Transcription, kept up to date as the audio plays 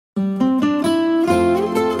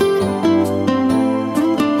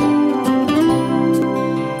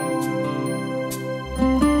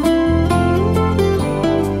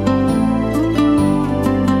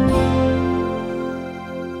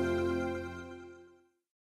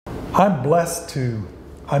I'm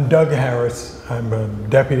Doug Harris. I'm a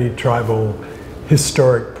Deputy Tribal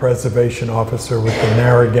Historic Preservation Officer with the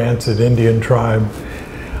Narragansett Indian Tribe.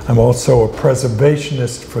 I'm also a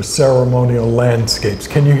preservationist for ceremonial landscapes.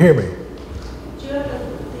 Can you hear me? Do you have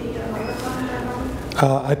the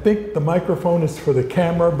microphone? I think the microphone is for the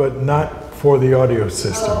camera, but not for the audio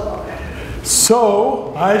system. Oh, okay.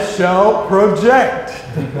 So I shall project.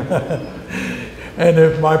 And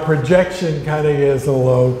if my projection kind of is a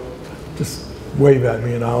low, just wave at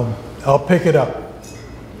me and I'll pick it up.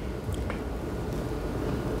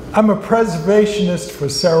 I'm a preservationist for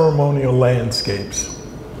ceremonial landscapes.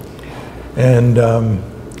 And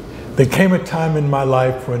there came a time in my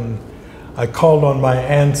life when I called on my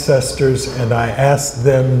ancestors and I asked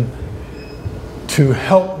them to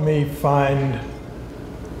help me find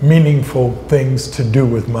meaningful things to do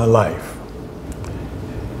with my life.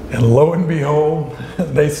 And lo and behold,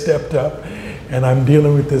 they stepped up, and I'm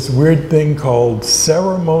dealing with this weird thing called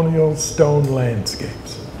ceremonial stone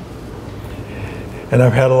landscapes. And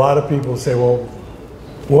I've had a lot of people say, well,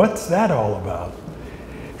 what's that all about?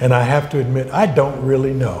 And I have to admit, I don't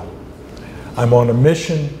really know. I'm on a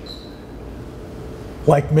mission,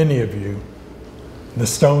 like many of you. The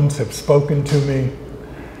stones have spoken to me,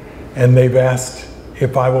 and they've asked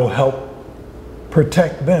if I will help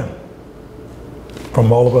protect them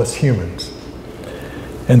from all of us humans.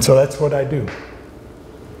 And so that's what I do.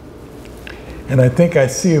 And I think I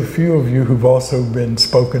see a few of you who've also been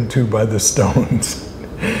spoken to by the stones.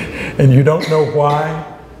 And you don't know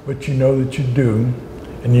why, but you know that you do,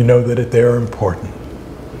 and you know that they're important.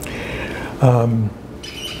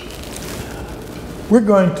 We're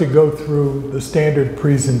going to go through the standard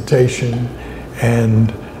presentation,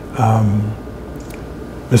 and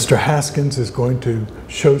Mr. Haskins is going to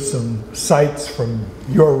show some sites from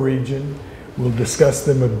your region. We'll discuss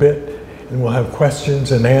them a bit, and we'll have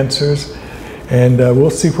questions and answers, and we'll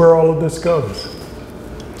see where all of this goes.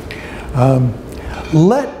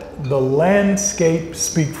 Let the landscape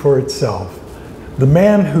speak for itself. The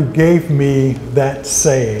man who gave me that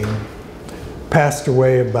saying passed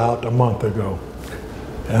away about a month ago.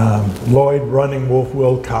 Lloyd Running Wolf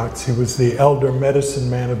Wilcox. He was the elder medicine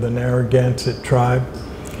man of the Narragansett tribe.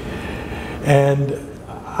 And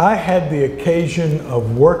I had the occasion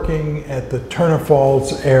of working at the Turner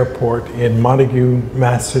Falls Airport in Montague,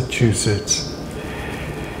 Massachusetts.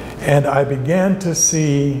 And I began to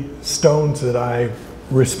see stones that I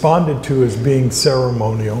responded to as being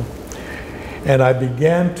ceremonial. And I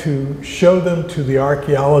began to show them to the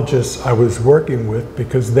archaeologists I was working with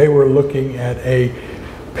because they were looking at a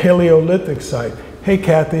Paleolithic site. Hey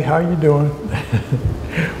Kathy, how you doing?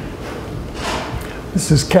 This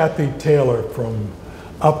is Kathy Taylor from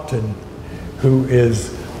Upton, who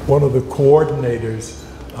is one of the coordinators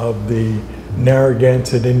of the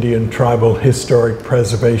Narragansett Indian Tribal Historic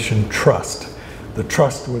Preservation Trust. The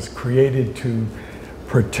trust was created to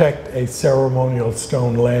protect a ceremonial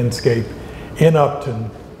stone landscape in Upton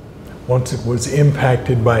once it was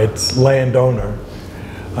impacted by its landowner.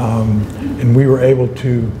 And we were able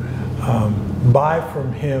to buy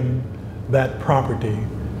from him that property,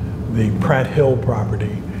 the Pratt Hill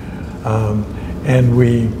property, and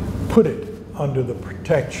we put it under the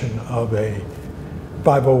protection of a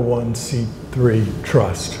 501c3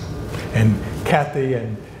 trust. And Kathy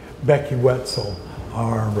and Becky Wetzel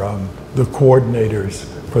are the coordinators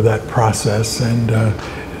for that process, and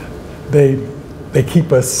they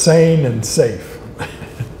keep us sane and safe.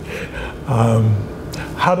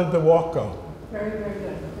 How did the walk go? Very, very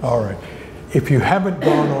good. All right. If you haven't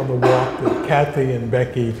gone on the walk that Kathy and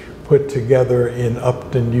Becky put together in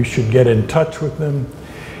Upton, you should get in touch with them.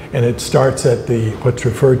 And it starts at what's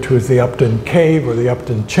referred to as the Upton Cave or the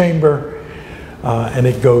Upton Chamber, and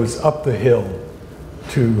it goes up the hill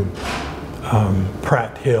to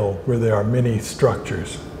Pratt Hill, where there are many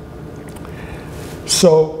structures.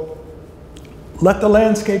 So let the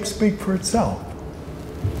landscape speak for itself.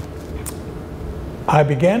 I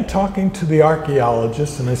began talking to the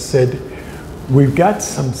archaeologists and I said, we've got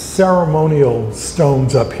some ceremonial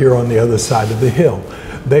stones up here on the other side of the hill.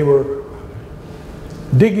 They were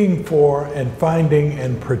digging for and finding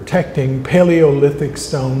and protecting Paleolithic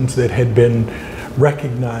stones that had been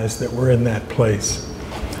recognized that were in that place.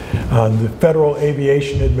 The Federal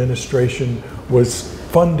Aviation Administration was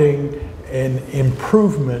funding an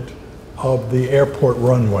improvement of the airport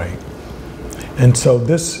runway. And so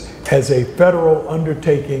this, as a federal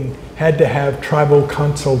undertaking, had to have tribal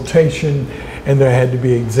consultation, and there had to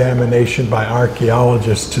be examination by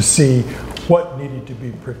archaeologists to see what needed to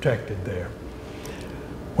be protected there.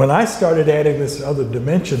 When I started adding this other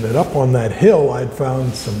dimension, that up on that hill I'd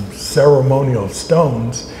found some ceremonial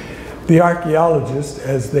stones, The archaeologist,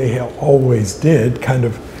 as they always did, kind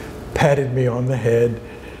of patted me on the head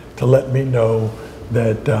to let me know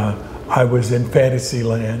that I was in fantasy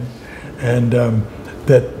land, and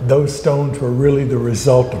that those stones were really the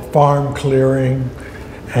result of farm clearing,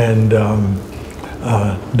 and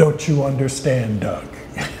don't you understand, Doug?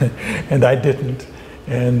 And I didn't,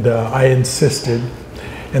 and I insisted,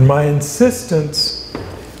 and my insistence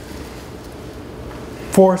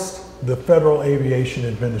forced the Federal Aviation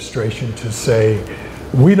Administration to say,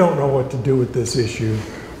 we don't know what to do with this issue.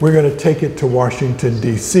 We're going to take it to Washington,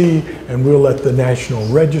 D.C., and we'll let the National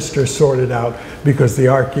Register sort it out, because the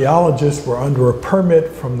archaeologists were under a permit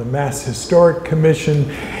from the Mass Historic Commission,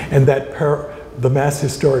 and that the Mass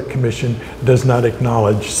Historic Commission does not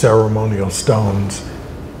acknowledge ceremonial stones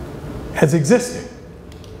as existing.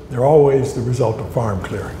 They're always the result of farm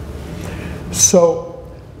clearing. So,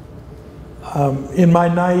 in my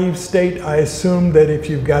naive state, I assumed that if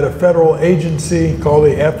you've got a federal agency called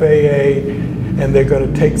the FAA, and they're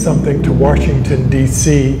going to take something to Washington,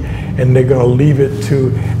 D.C., and they're going to leave it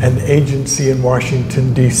to an agency in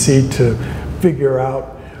Washington, D.C. to figure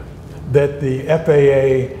out, that the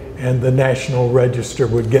FAA and the National Register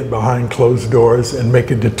would get behind closed doors and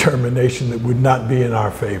make a determination that would not be in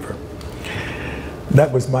our favor.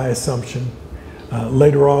 That was my assumption.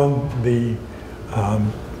 Later on, the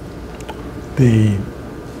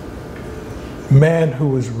man who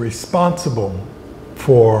was responsible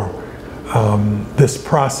for this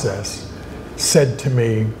process said to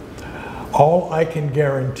me, all I can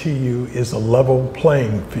guarantee you is a level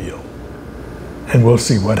playing field, and we'll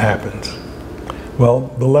see what happens. Well,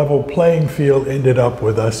 the level playing field ended up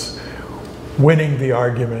with us winning the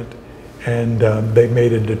argument, and they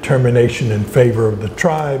made a determination in favor of the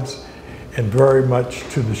tribes, and very much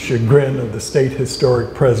to the chagrin of the State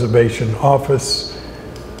Historic Preservation Office,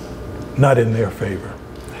 not in their favor.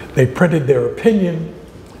 They printed their opinion,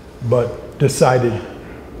 but decided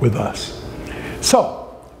with us.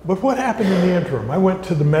 So, but what happened in the interim? I went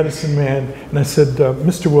to the medicine man and I said,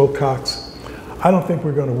 Mr. Wilcox, I don't think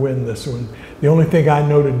we're going to win this one. The only thing I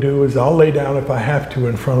know to do is I'll lay down if I have to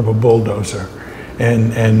in front of a bulldozer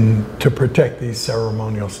and to protect these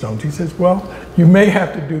ceremonial stones. He says, well, you may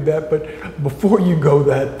have to do that, but before you go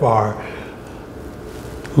that far,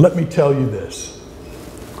 let me tell you this.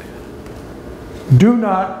 Do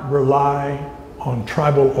not rely on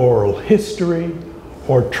tribal oral history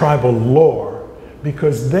or tribal lore,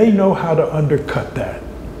 because they know how to undercut that.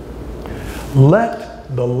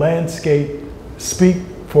 Let the landscape speak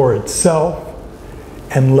for itself,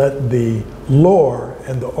 and let the lore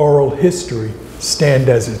and the oral history stand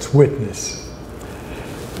as its witness.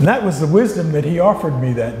 And that was the wisdom that he offered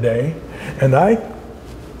me that day, and I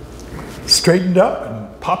straightened up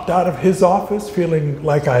and popped out of his office feeling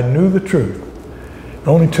like I knew the truth. It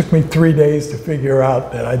only took me 3 days to figure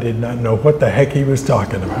out that I did not know what the heck he was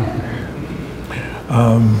talking about.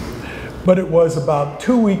 But it was about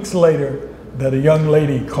 2 weeks later that a young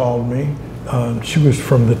lady called me. She was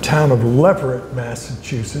from the town of Leverett,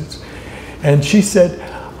 Massachusetts. And she said,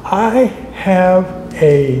 I have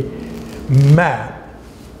a map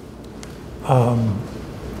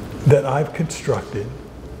that I've constructed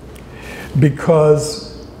because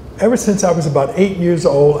ever since I was about 8 years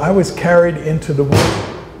old, I was carried into the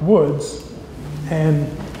woods and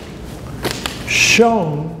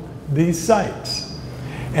shown these sites.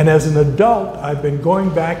 And as an adult, I've been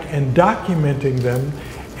going back and documenting them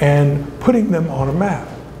and putting them on a map,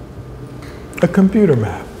 a computer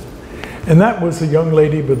map. And that was a young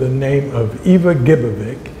lady by the name of Eva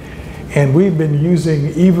Gibovic. And we've been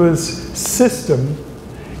using Eva's system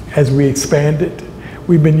as we expand it.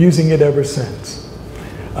 We've been using it ever since.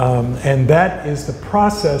 And that is the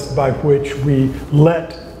process by which we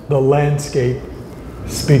let the landscape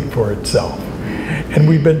speak for itself. And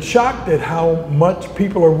we've been shocked at how much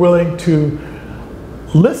people are willing to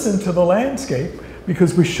listen to the landscape,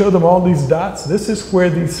 because we show them all these dots. This is where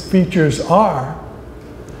these features are.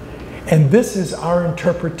 And this is our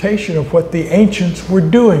interpretation of what the ancients were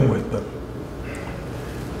doing with them.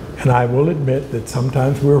 And I will admit that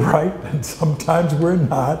sometimes we're right and sometimes we're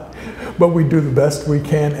not, but we do the best we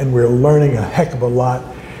can, and we're learning a heck of a lot,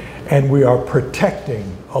 and we are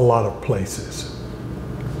protecting a lot of places.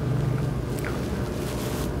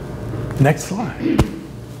 Next slide.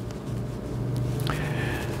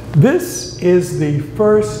 This is the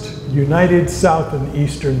first United South and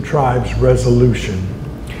Eastern Tribes resolution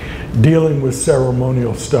dealing with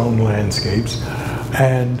ceremonial stone landscapes,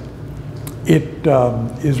 and it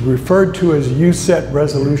is referred to as USET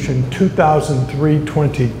Resolution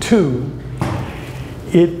 2003-22.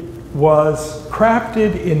 It was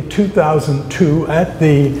crafted in 2002 at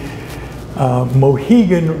the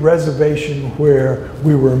Mohegan Reservation, where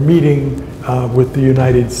we were meeting with the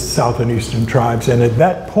United South and Eastern Tribes. And at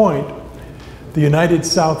that point, the United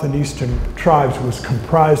South and Eastern Tribes was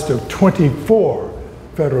comprised of 24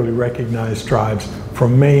 federally recognized tribes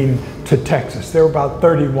from Maine to Texas. There are about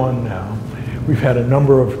 31 now. We've had a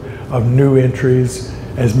number of new entries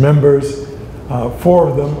as members. 4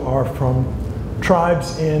 of them are from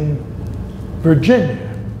tribes in Virginia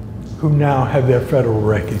who now have their federal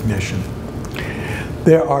recognition.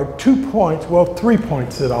 There are 2 points, well, 3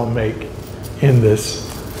 points that I'll make in this.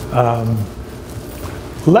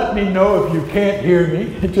 Let me know if you can't hear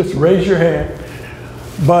me, just raise your hand.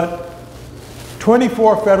 But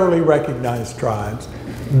 24 federally recognized tribes.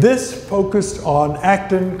 This focused on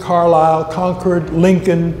Acton, Carlisle, Concord,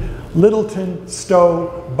 Lincoln, Littleton,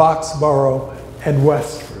 Stowe, Boxborough, and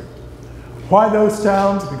Westford. Why those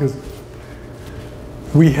towns? Because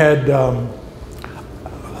we had,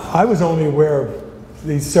 I was only aware of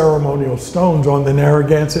these ceremonial stones on the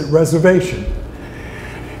Narragansett Reservation.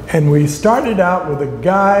 And we started out with a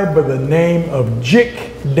guy by the name of Jick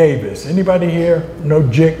Davis. Anybody here know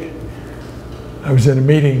Jick? I was in a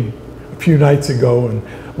meeting a few nights ago and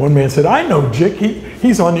one man said, I know Jick,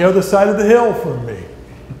 he's on the other side of the hill from me.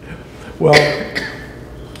 Well,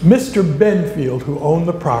 Mr. Benfield, who owned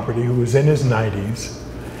the property, who was in his 90s,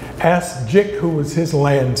 asked Jick, who was his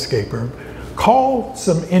landscaper, call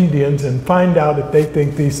some Indians and find out if they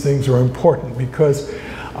think these things are important, because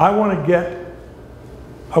I want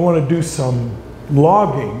to do some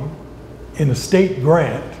logging in a state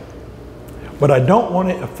grant, but I don't want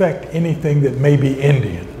to affect anything that may be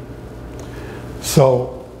Indian.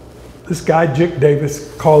 So this guy, Jick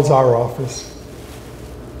Davis, calls our office.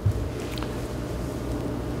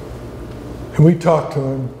 And we talk to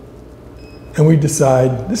him, and we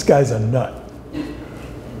decide, this guy's a nut.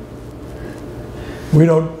 We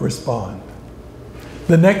don't respond.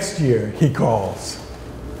 The next year, he calls.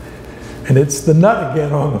 And it's the nut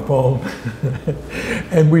again on the phone,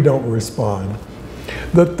 and we don't respond.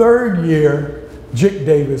 The third year, Jick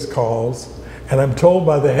Davis calls, and I'm told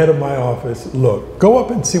by the head of my office, look, go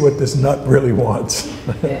up and see what this nut really wants.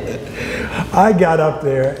 I got up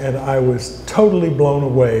there, and I was totally blown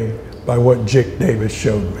away by what Jick Davis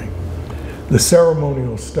showed me. The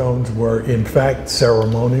ceremonial stones were, in fact,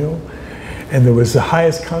 ceremonial, and there was the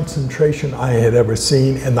highest concentration I had ever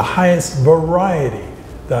seen, and the highest variety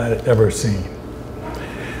that I had ever seen.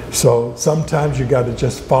 So sometimes you got to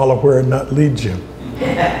just follow where a nut leads you,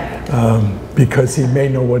 because he may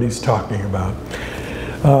know what he's talking about.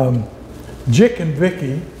 Jick and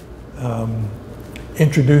Vicky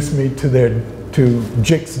introduced me to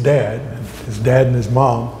Jick's dad, his dad and his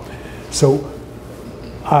mom. So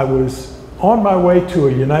I was on my way to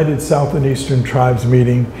a United South and Eastern Tribes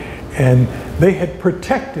meeting, and they had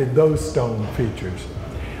protected those stone features.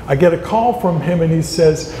 I get a call from him and he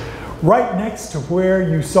says, right next to where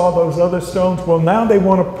you saw those other stones, well, now they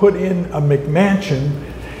want to put in a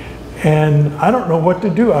McMansion, and I don't know what to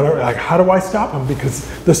do. How do I stop them?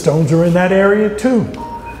 Because the stones are in that area too.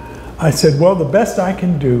 I said, well, the best I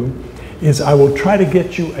can do is I will try to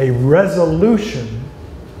get you a resolution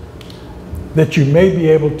that you may be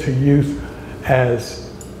able to use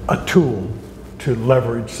as a tool to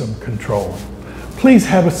leverage some control. Please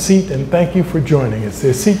have a seat, and thank you for joining us.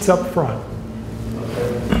 There's seats up front.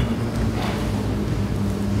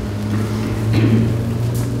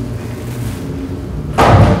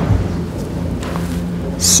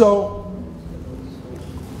 So,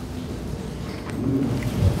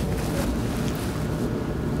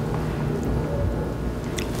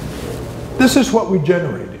 this is what we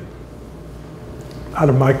generated out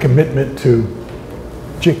of my commitment to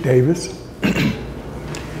Jick Davis.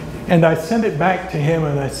 And I sent it back to him,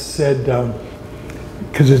 and I said,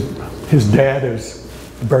 because his dad is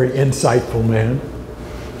a very insightful man,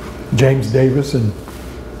 James Davis, and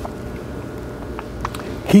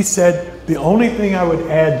he said the only thing I would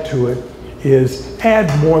add to it is add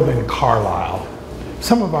more than Carlisle.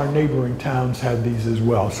 Some of our neighboring towns had these as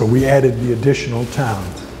well, so we added the additional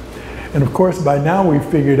towns. And of course, by now we've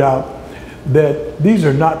figured out that these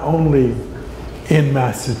are not only in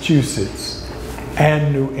Massachusetts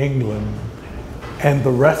and New England and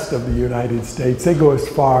the rest of the United States. They go as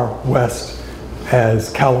far west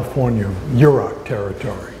as California, Yurok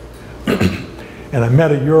territory. And I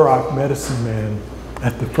met a Yurok medicine man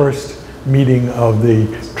at the first meeting of the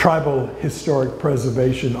Tribal Historic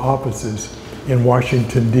Preservation Offices in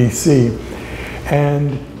Washington, D.C.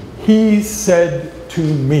 And he said to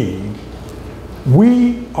me,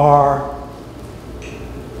 we are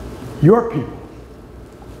your people.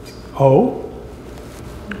 Oh?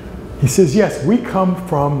 He says, yes, we come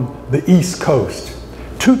from the East Coast.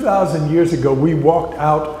 2,000 years ago, we walked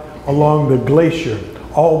out along the glacier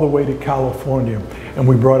all the way to California, and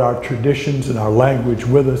we brought our traditions and our language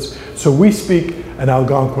with us. So we speak an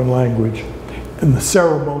Algonquin language, and the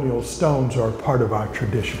ceremonial stones are a part of our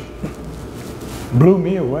tradition. Blew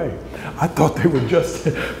me away. I thought they were just,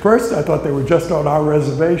 first I thought they were just on our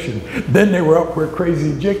reservation. Then they were up where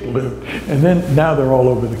Crazy Jick lived. And then now they're all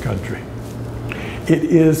over the country. It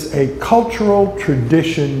is a cultural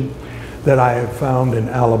tradition that I have found in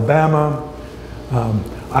Alabama.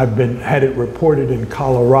 I've had it reported in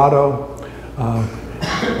Colorado,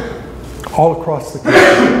 all across the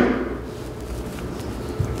country.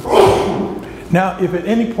 Now, if at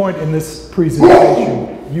any point in this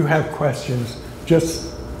presentation you have questions,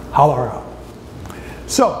 just holler out.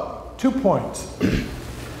 So, 2 points.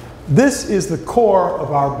 This is the core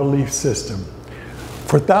of our belief system.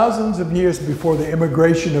 For thousands of years before the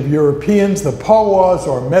immigration of Europeans, the Powwows,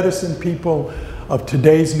 or medicine people of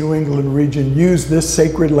today's New England region, used this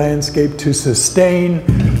sacred landscape to sustain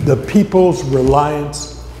the people's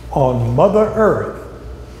reliance on Mother Earth.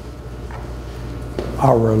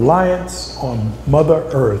 Our reliance on Mother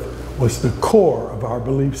Earth was the core of our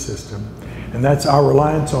belief system. And that's our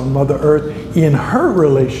reliance on Mother Earth in her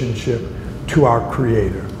relationship to our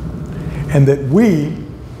Creator. And that we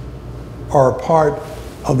are a part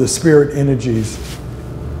of the spirit energies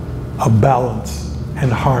of balance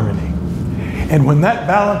and harmony. And when that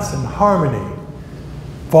balance and harmony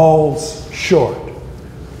falls short,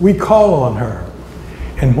 we call on her.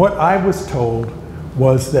 And what I was told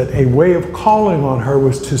was that a way of calling on her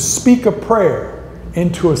was to speak a prayer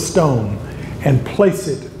into a stone and place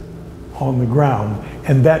it on the ground,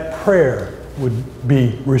 and that prayer would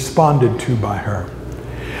be responded to by her.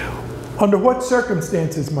 Under what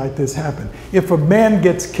circumstances might this happen? If a man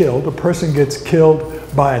gets killed, a person gets killed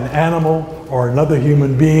by an animal or another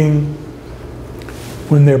human being,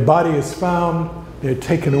 when their body is found, they're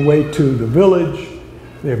taken away to the village,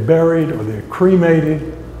 they're buried or they're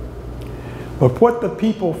cremated. But what the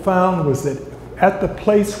people found was that at the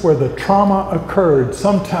place where the trauma occurred,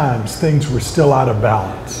 sometimes things were still out of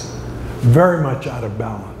balance. Very much out of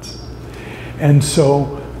balance. And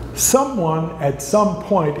so someone at some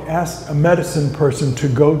point asked a medicine person to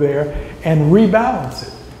go there and rebalance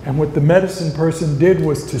it. And what the medicine person did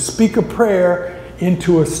was to speak a prayer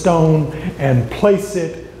into a stone and place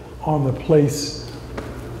it on the place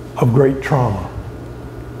of great trauma.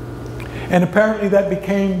 And apparently that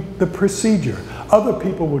became the procedure. Other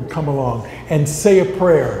people would come along and say a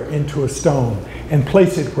prayer into a stone and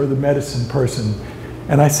place it where the medicine person.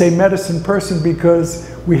 And I say medicine person because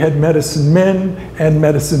we had medicine men and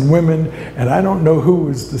medicine women, and I don't know who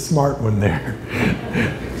was the smart one there.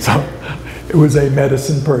 So it was a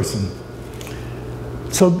medicine person.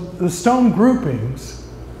 So the stone groupings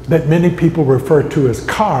that many people refer to as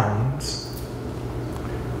cairns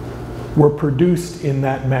were produced in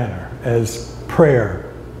that manner as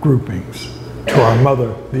prayer groupings to our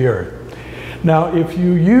Mother, the Earth. Now, if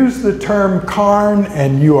you use the term cairn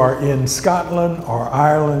and you are in Scotland or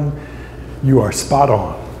Ireland, you are spot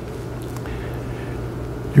on.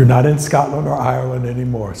 You're not in Scotland or Ireland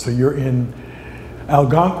anymore, so you're in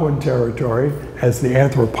Algonquin territory, as the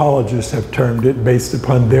anthropologists have termed it, based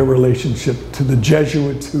upon their relationship to the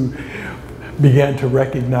Jesuits, who began to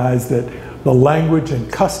recognize that the language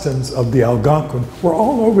and customs of the Algonquin were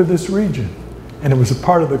all over this region, and it was a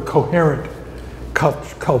part of the coherent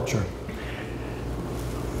culture.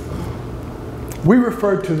 We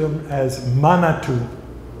refer to them as Manatu,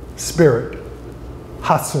 spirit,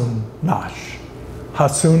 Hasun Nash.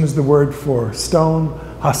 Hasun is the word for stone,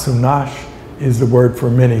 Hasunash is the word for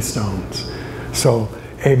many stones. So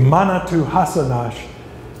a Manatu Hasanash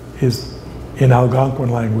is, in Algonquin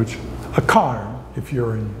language, a cairn if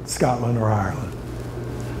you're in Scotland or Ireland.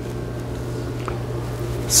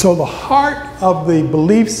 So the heart of the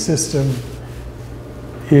belief system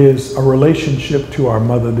is a relationship to our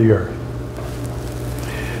Mother, the Earth.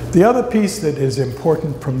 The other piece that is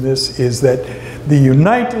important from this is that the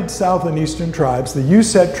United South and Eastern Tribes, the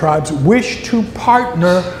USET tribes, wish to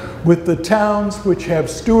partner with the towns which have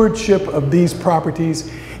stewardship of these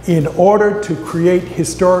properties in order to create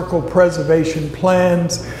historical preservation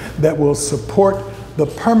plans that will support the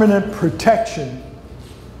permanent protection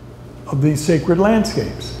of these sacred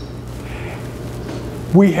landscapes.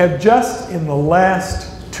 We have just in the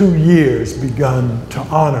last 2 years begun to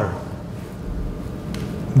honor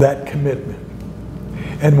that commitment.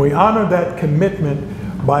 And we honor that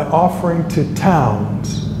commitment by offering to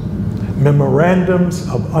towns memorandums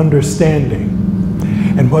of understanding.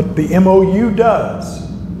 And what the MOU does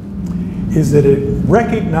is that it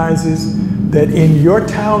recognizes that in your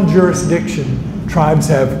town jurisdiction, tribes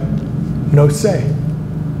have no say.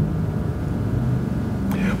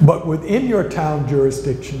 But within your town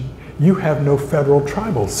jurisdiction, you have no federal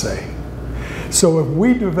tribal say. So if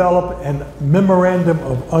we develop a memorandum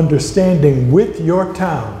of understanding with your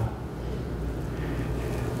town,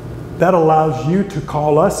 that allows you to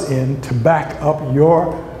call us in to back up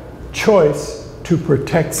your choice to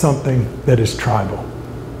protect something that is tribal.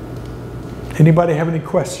 Anybody have any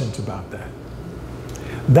questions about that?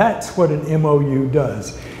 That's what an MOU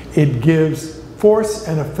does. It gives force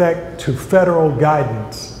and effect to federal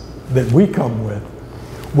guidance that we come with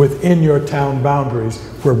within your town boundaries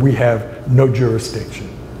where we have no jurisdiction.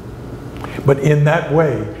 But in that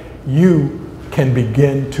way, you can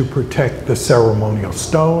begin to protect the ceremonial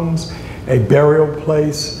stones, a burial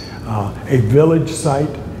place, a village site,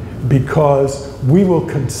 because we will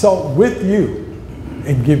consult with you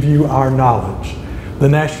and give you our knowledge. The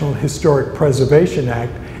National Historic Preservation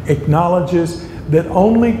Act acknowledges that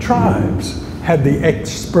only tribes have the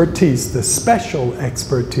expertise, the special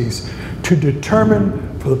expertise, to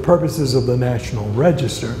determine, for the purposes of the National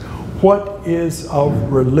Register, what is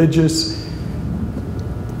of religious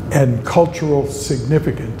and cultural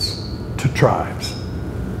significance to tribes.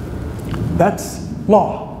 That's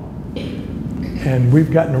law. And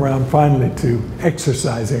we've gotten around finally to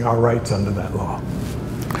exercising our rights under that law.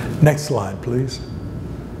 Next slide, please.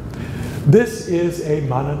 This is a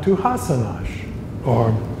Manatu Hasanash,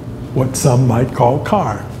 or what some might call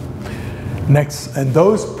Karn. Next, and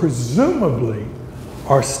those presumably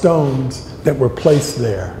are stones that were placed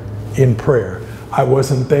there in prayer. I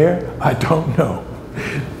wasn't there, I don't know.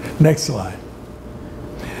 Next slide.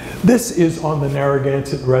 This is on the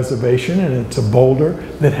Narragansett Reservation, and it's a boulder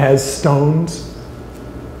that has stones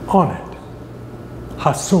on it.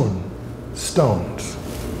 Hasun, stones.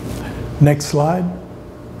 Next slide.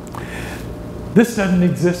 This doesn't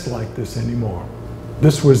exist like this anymore.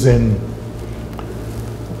 This was in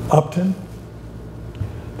Upton.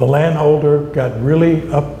 The landholder got really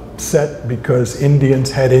upset because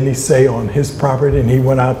Indians had any say on his property, and he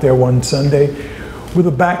went out there one Sunday with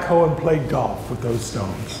a backhoe and played golf with those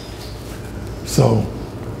stones. So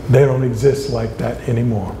they don't exist like that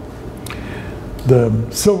anymore. The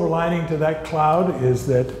silver lining to that cloud is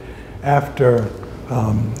that after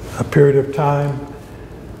a period of time,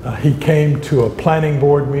 he came to a planning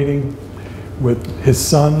board meeting with his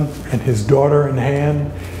son and his daughter in hand,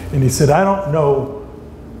 and he said, I don't know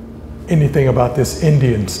anything about this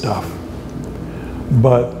Indian stuff,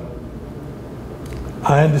 but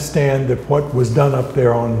I understand that what was done up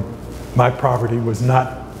there on my property was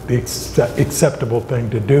not the acceptable thing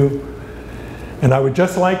to do. And I would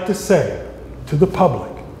just like to say to the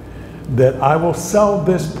public that I will sell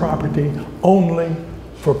this property only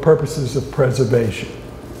for purposes of preservation.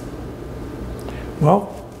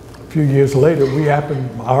 Well, a few years later,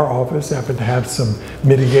 our office happened to have some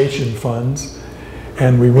mitigation funds,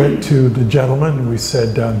 and we went to the gentleman and we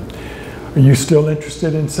said, are you still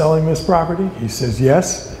interested in selling this property? He says,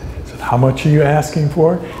 yes. I said, how much are you asking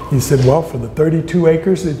for it? He said, well, for the 32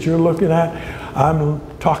 acres that you're looking at, I'm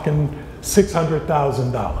talking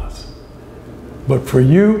 $600,000. But for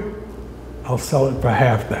you, I'll sell it for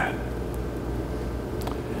half that.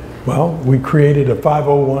 Well, we created a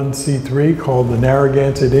 501c3 called the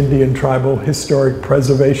Narragansett Indian Tribal Historic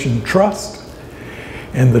Preservation Trust,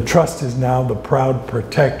 and the trust is now the proud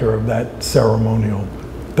protector of that ceremonial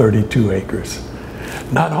 32 acres.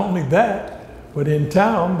 Not only that, but in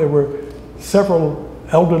town there were several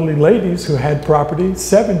elderly ladies who had property,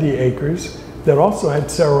 70 acres, that also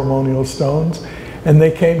had ceremonial stones, and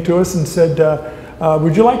they came to us and said,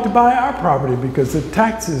 would you like to buy our property because the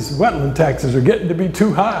taxes, wetland taxes, are getting to be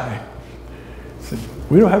too high? I said,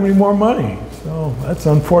 we don't have any more money, so that's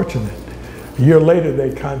unfortunate. A year later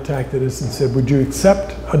they contacted us and said, would you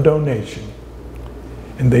accept a donation?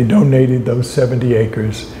 And they donated those 70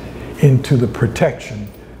 acres into the protection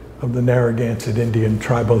of the Narragansett Indian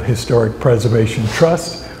Tribal Historic Preservation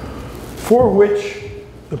Trust, for which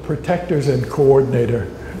the protectors and coordinator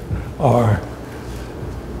are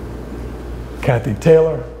Kathy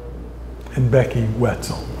Taylor and Becky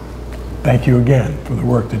Wetzel. Thank you again for the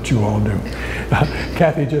work that you all do.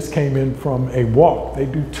 Kathy just came in from a walk. They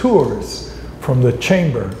do tours from the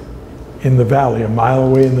chamber in the valley, a mile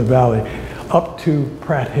away in the valley, up to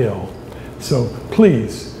Pratt Hill. So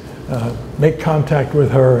please make contact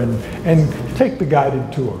with her and take the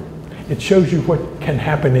guided tour. It shows you what can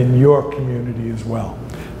happen in your community as well.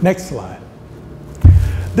 Next slide.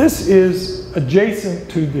 This is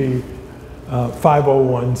adjacent to the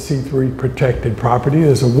 501c3 protected property.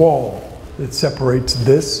 There's a wall that separates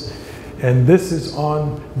this and this is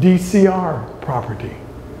on DCR property.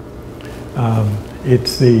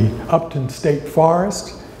 It's the Upton State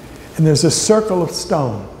Forest, and there's a circle of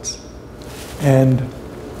stones. And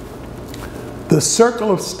the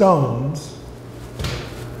circle of stones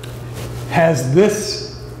has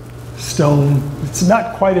this stone. It's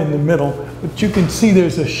not quite in the middle, but you can see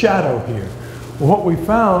there's a shadow here. Well, what we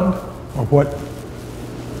found, or what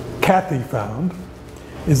Kathy found,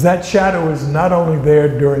 is that shadow is not only there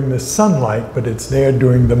during the sunlight, but it's there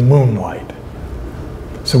during the moonlight.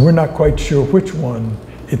 So we're not quite sure which one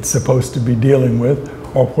it's supposed to be dealing with,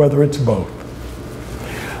 or whether it's both.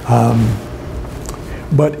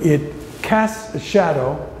 But it casts a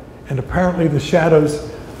shadow, and apparently the shadows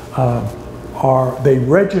they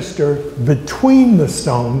register between the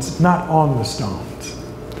stones, not on the stones.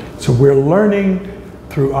 So we're learning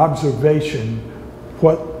through observation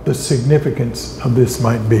what the significance of this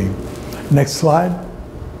might be. Next slide.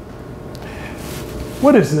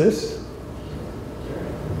 What is this?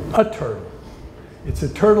 A turtle. It's a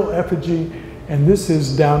turtle effigy, and this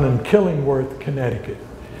is down in Killingworth, Connecticut.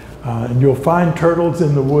 And you'll find turtles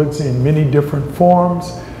in the woods in many different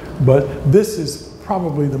forms, but this is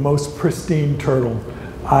probably the most pristine turtle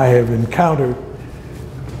I have encountered.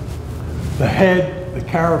 The head, the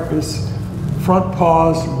carapace, front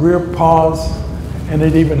paws, rear paws, and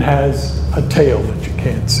it even has a tail that you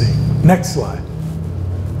can't see. Next slide.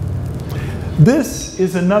 This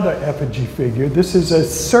is another effigy figure. This is a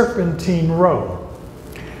serpentine roe.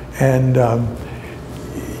 And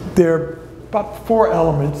there are about 4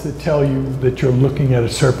 elements that tell you that you're looking at a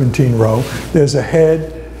serpentine roe. There's a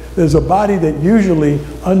head. There's a body that usually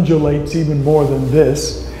undulates even more than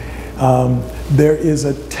this. There is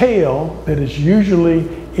a tail that is usually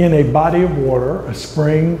in a body of water, a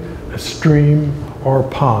spring, a stream, or a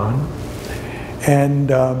pond.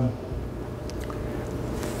 And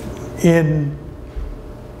in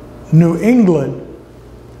New England,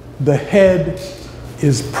 the head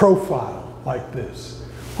is profiled like this.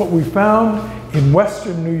 What we found in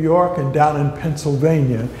western New York and down in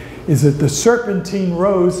Pennsylvania is that the serpentine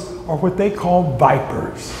roes are what they call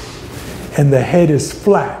vipers, and the head is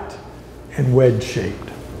flat and wedge-shaped.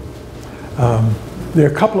 There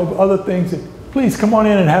are a couple of other things that, please come on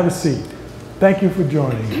in and have a seat. Thank you for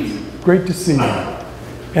joining us. Great to see you.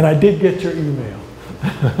 And I did get your email.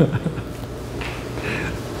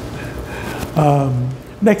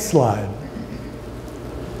 Next slide.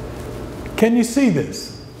 Can you see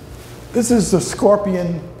this? This is the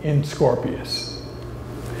scorpion in Scorpius.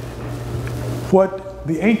 What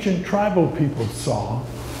the ancient tribal people saw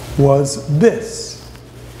was this.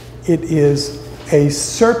 It is a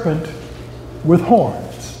serpent with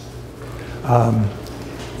horns.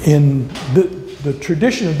 In the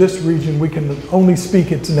tradition of this region, we can only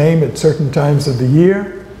speak its name at certain times of the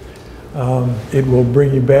year. It will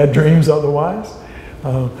bring you bad dreams otherwise.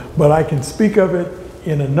 But I can speak of it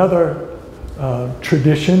in another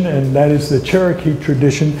tradition, and that is the Cherokee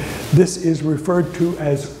tradition. This is referred to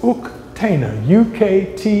as Uktena,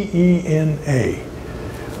 U-K-T-E-N-A.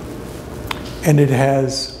 And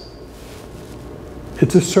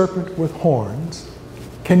it's a serpent with horns.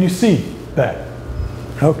 Can you see that?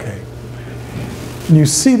 Okay. And you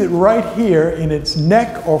see that right here in its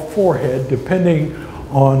neck or forehead, depending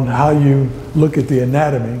on how you look at the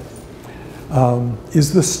anatomy,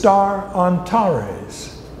 is the star Antares.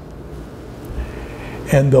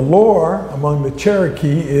 And the lore among the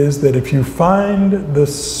Cherokee is that if you find the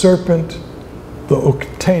serpent, the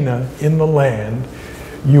Uktena, in the land,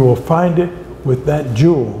 you will find it with that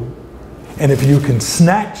jewel. And if you can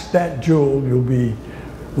snatch that jewel, you'll be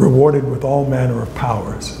rewarded with all manner of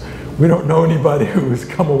powers. We don't know anybody who has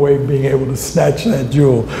come away being able to snatch that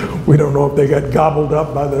jewel. We don't know if they got gobbled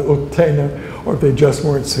up by the Uktena or if they just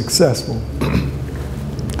weren't successful.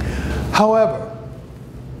 However,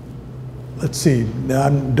 let's see, now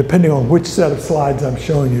depending on which set of slides I'm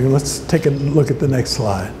showing you, let's take a look at the next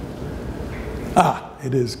slide. Ah,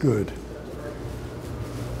 it is good.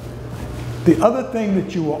 The other thing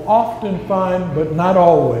that you will often find, but not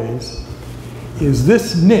always, is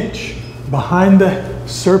this niche behind the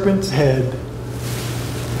serpent's head,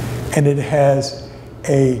 and it has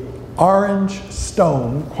an orange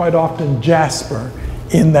stone, quite often jasper,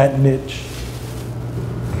 in that niche.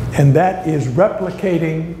 And that is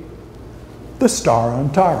replicating the star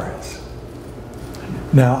Antares.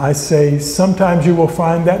 Now I say sometimes you will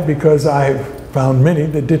find that because I have found many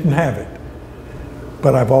that didn't have it,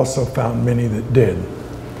 but I've also found many that did.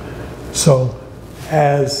 So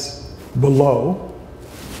as below,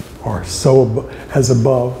 or so as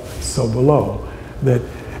above, so below, that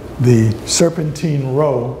the serpentine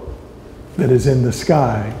roe that is in the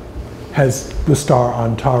sky has the star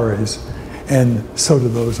Antares, and so do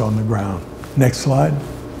those on the ground. Next slide.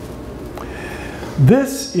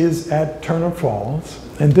 This is at Turner Falls,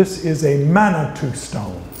 and this is a Manitou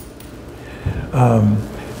stone.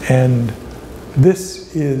 And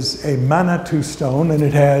this is a Manitou stone, and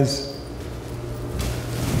it has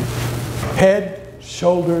head,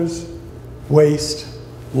 shoulders, waist,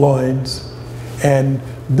 loins, and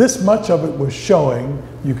this much of it was showing.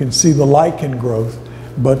 You can see the lichen growth,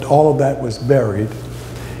 but all of that was buried.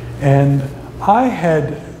 And I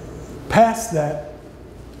had passed that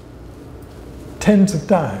tens of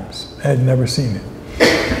times. I had never seen it.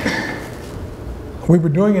 We were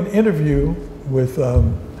doing an interview with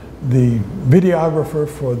the videographer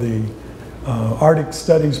for the Arctic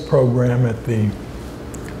Studies program at the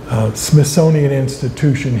Smithsonian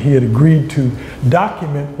Institution. He had agreed to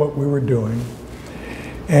document what we were doing.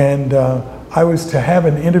 And I was to have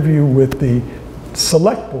an interview with the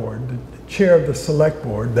select board, the chair of the select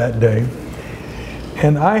board that day.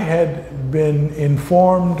 And I had been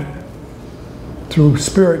informed through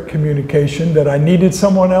spirit communication that I needed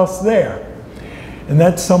someone else there. And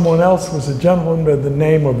that someone else was a gentleman by the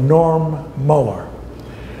name of Norm Muller.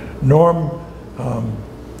 Norm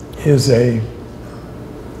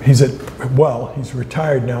he's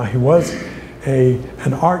retired now. He was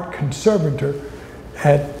an art conservator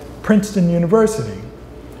at Princeton University.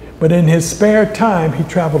 But in his spare time, he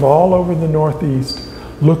traveled all over the Northeast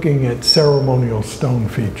looking at ceremonial stone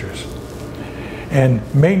features, and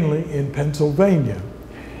mainly in Pennsylvania.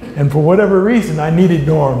 And for whatever reason, I needed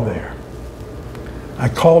Norm there. I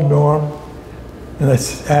called Norm and I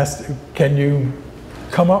asked, can you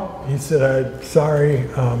come up? He said, sorry,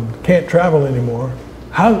 can't travel anymore.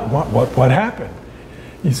 What happened?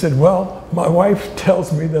 He said, well, my wife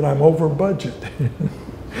tells me that I'm over budget.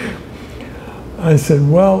 I said,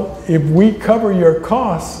 well, if we cover your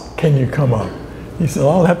costs, can you come up? He said,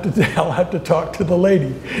 I'll have to talk to the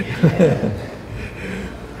lady.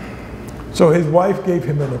 So his wife gave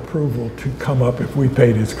him an approval to come up if we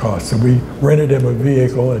paid his costs. So we rented him a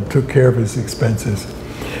vehicle and took care of his expenses.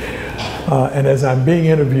 And as I'm being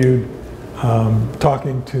interviewed,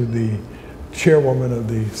 talking to the chairwoman of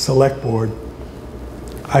the select board,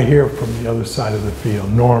 I hear from the other side of the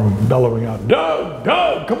field, Norm bellowing out, Doug,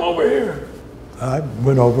 Doug, come over here. I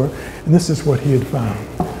went over, and this is what he had found.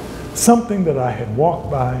 Something that I had walked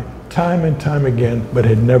by time and time again, but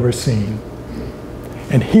had never seen.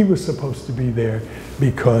 And he was supposed to be there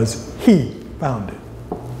because he found it.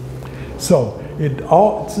 So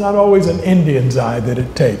it's not always an Indian's eye that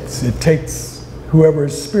it takes. It takes whoever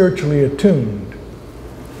is spiritually attuned.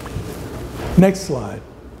 Next slide.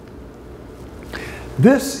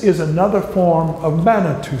 This is another form of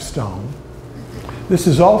Manitou stone. This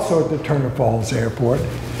is also at the Turner Falls Airport.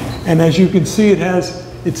 And as you can see,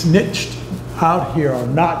 it's niched out here, or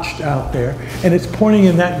notched out there, and it's pointing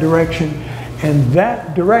in that direction. And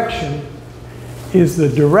that direction is the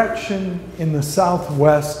direction in the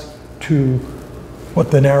southwest to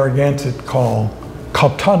what the Narragansett call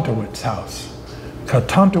Cottontowitt's house.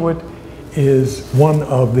 Cottontowitt is one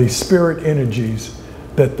of the spirit energies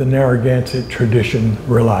that the Narragansett tradition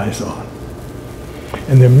relies on.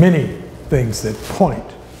 And there are many things that point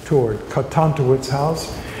toward Cottontowitt's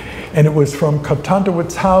house. And it was from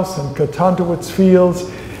Cottontowitt's house and Cottontowitt's fields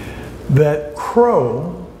that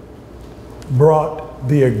Crow brought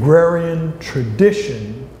the agrarian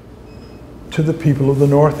tradition to the people of the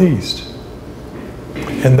Northeast.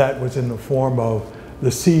 And that was in the form of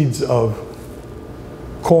the seeds of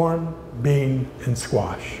corn, bean, and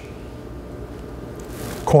squash.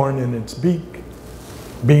 Corn in its beak,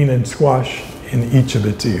 bean and squash in each of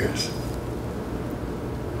its ears.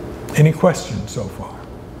 Any questions so far?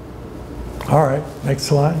 All right, next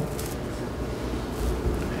slide.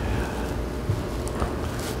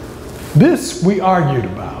 This we argued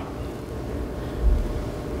about.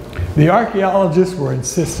 The archaeologists were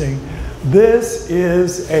insisting, this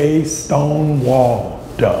is a stone wall,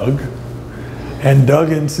 Doug. And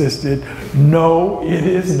Doug insisted, no, it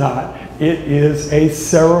is not. It is a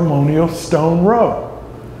ceremonial stone row.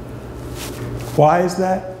 Why is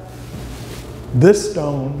that? This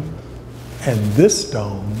stone and this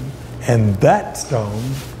stone and that stone,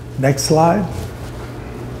 next slide,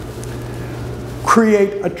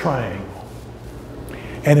 create a triangle.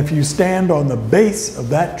 And if you stand on the base of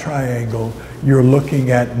that triangle, you're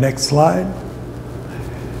looking at, next slide,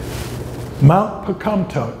 Mount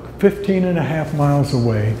Pocumtuck, 15.5 miles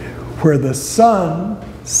away, where the sun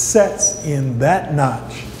sets in that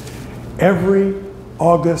notch every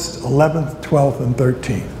August 11th, 12th, and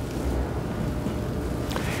 13th.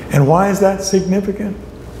 And why is that significant?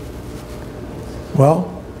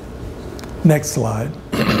 Well, Next slide.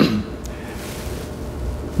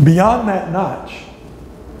 Beyond that notch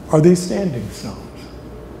are these standing stones.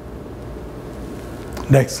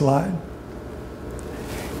 Next slide.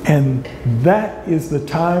 And that is the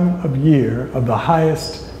time of year of the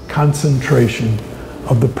highest concentration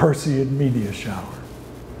of the Perseid meteor shower.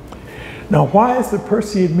 Now, why is the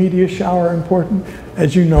Perseid meteor shower important?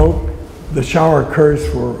 As you know, the shower occurs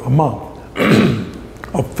for a month,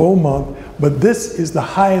 a full month, but this is the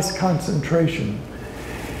highest concentration.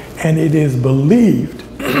 And it is believed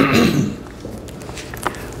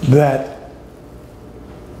that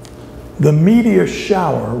the meteor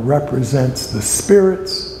shower represents the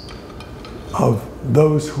spirits of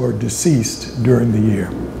those who are deceased during the year.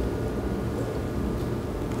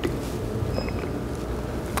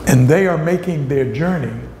 And they are making their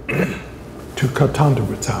journey to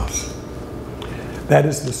Katantawit's house. That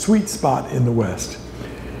is the sweet spot in the West.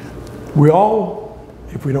 We all,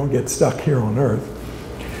 if we don't get stuck here on Earth,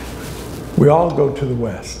 we all go to the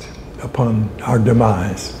West upon our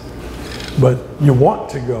demise. But you want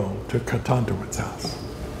to go to Katantawit's house.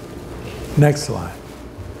 Next slide.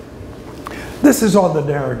 This is on the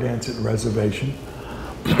Narragansett Reservation.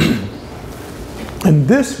 And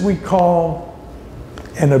this we call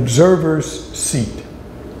an observer's seat.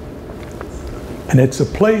 And it's a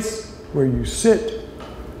place where you sit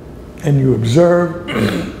and you observe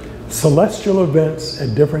celestial events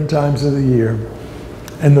at different times of the year.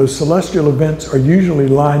 And those celestial events are usually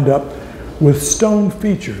lined up with stone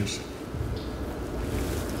features.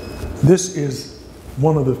 This is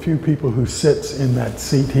one of the few people who sits in that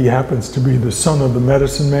seat. He happens to be the son of the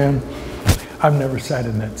medicine man. I've never sat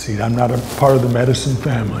in that seat. I'm not a part of the medicine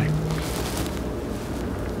family.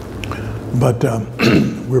 But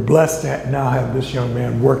we're blessed to now have this young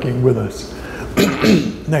man working with us.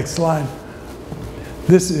 Next slide.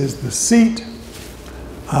 This is the seat,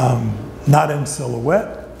 not in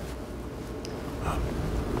silhouette.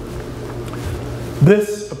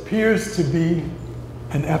 This appears to be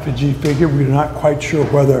an effigy figure. We're not quite sure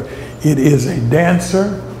whether it is a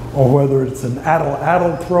dancer or whether it's an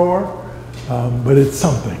addle thrower, but it's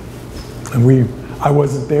something. And I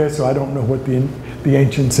wasn't there, so I don't know what the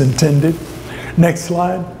ancients intended. Next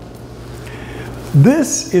slide.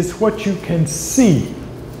 This is what you can see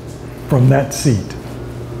from that seat.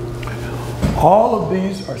 All of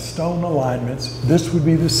these are stone alignments. This would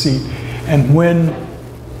be the seat. And when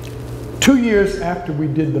 2 years after we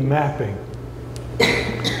did the mapping,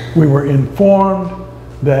 we were informed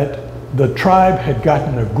that the tribe had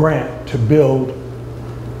gotten a grant to build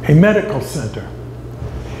a medical center.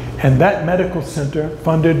 And that medical center,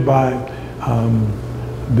 funded by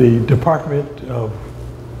the Department of,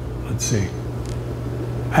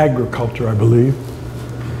 Agriculture, I believe,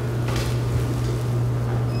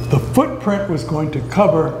 the footprint was going to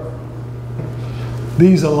cover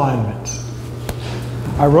these alignments.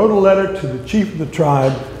 I wrote a letter to the chief of the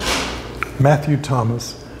tribe, Matthew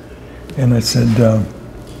Thomas, and I said,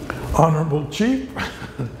 Honorable Chief,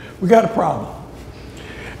 we got a problem.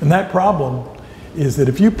 And that problem is that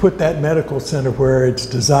if you put that medical center where it's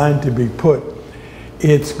designed to be put,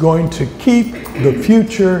 it's going to keep the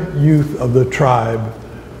future youth of the tribe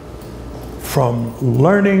from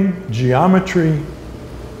learning geometry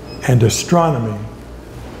and astronomy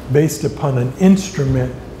based upon an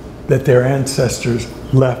instrument that their ancestors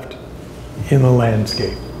left in the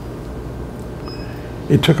landscape.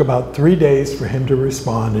 It took about 3 days for him to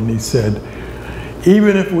respond, and he said,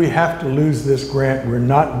 even if we have to lose this grant, we're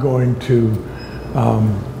not going to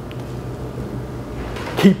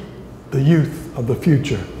keep the youth of the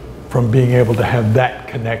future from being able to have that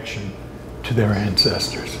connection to their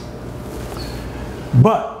ancestors.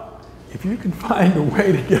 But if you can find a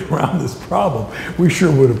way to get around this problem, we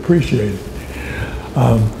sure would appreciate it.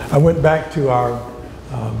 I went back to our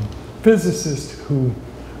physicist who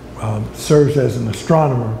serves as an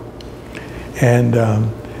astronomer, and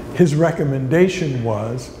his recommendation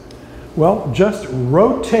was, well, just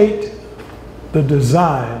rotate the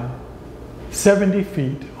design 70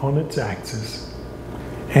 feet on its axis,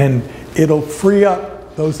 and it'll free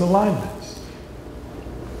up those alignments.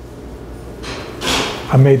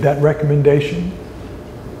 I made that recommendation.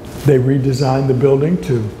 They redesigned the building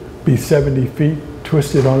to be 70 feet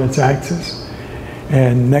twisted on its axis.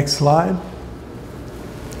 And next slide.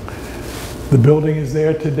 The building is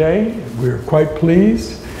there today. We're quite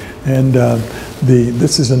pleased. And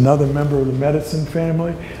this is another member of the medicine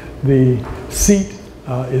family. The seat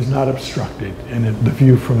is not obstructed, and the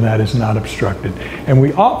view from that is not obstructed. And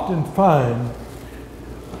we often find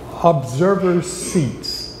observers'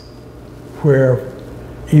 seats where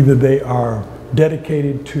either they are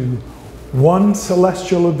dedicated to one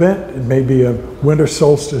celestial event. It may be a winter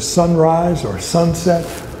solstice sunrise or sunset,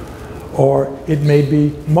 or it may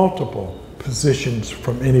be multiple positions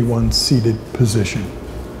from any one seated position.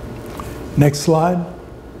 Next slide.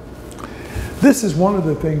 This is one of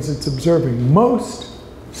the things it's observing. Most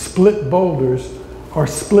split boulders are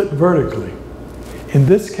split vertically. In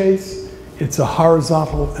this case, it's a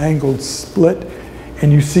horizontal angled split,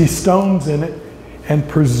 and you see stones in it, and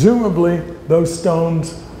presumably those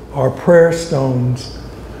stones are prayer stones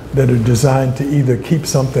that are designed to either keep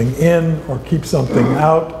something in or keep something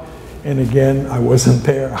out. And again, I wasn't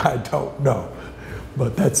there, I don't know.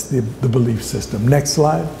 But that's the belief system. Next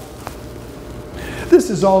slide. This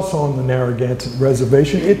is also on the Narragansett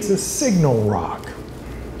Reservation. It's a signal rock.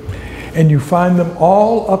 And you find them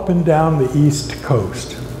all up and down the East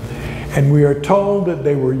Coast. And we are told that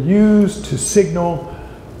they were used to signal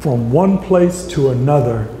from one place to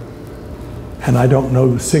another. And I don't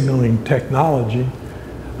know the signaling technology,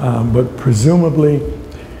 but presumably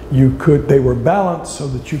they were balanced so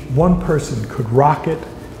that one person could rock it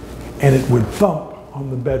and it would thump on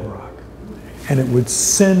the bedrock. And it would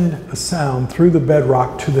send a sound through the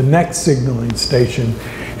bedrock to the next signaling station,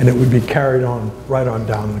 and it would be carried on right on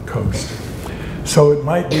down the coast. So it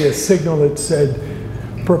might be a signal that said,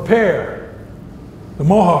 prepare, the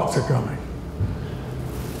Mohawks are coming.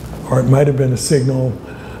 Or it might have been a signal,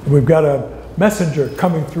 we've got a messenger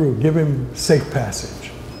coming through, give him safe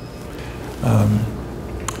passage.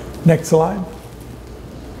 Next slide.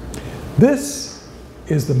 This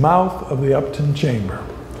is the mouth of the Upton Chamber.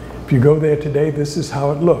 If you go there today, this is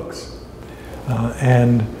how it looks.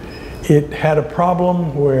 And it had a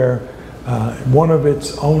problem where one of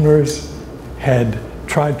its owners had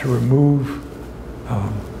tried to remove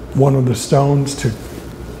one of the stones to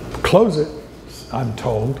close it, I'm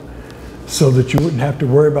told, so that you wouldn't have to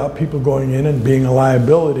worry about people going in and being a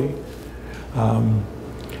liability.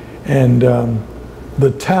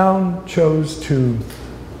 The town chose to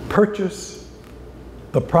purchase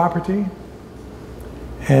the property,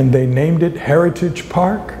 and they named it Heritage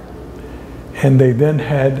Park, and they then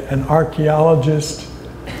had an archaeologist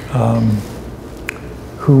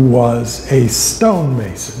who was a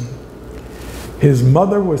stonemason. His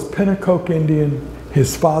mother was Pennacook Indian,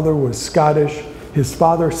 his father was Scottish. His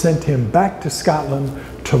father sent him back to Scotland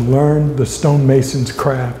to learn the stonemason's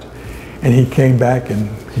craft, and he came back, and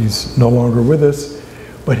he's no longer with us,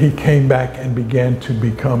 but he came back and began to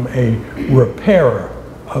become a repairer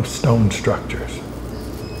of stone structures.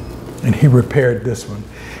 And he repaired this one.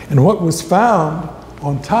 And what was found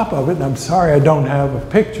on top of it, and I'm sorry I don't have a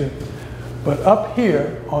picture, but up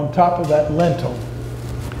here on top of that lintel,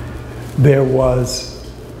 there was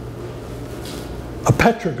a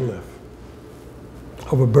petroglyph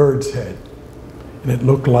of a bird's head. And it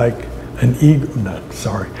looked like an eagle,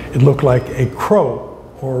 it looked like a crow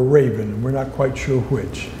or a raven, and we're not quite sure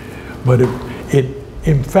which. But it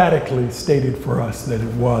emphatically stated for us that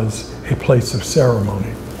it was a place of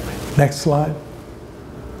ceremony. Next slide.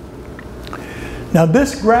 Now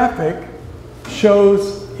this graphic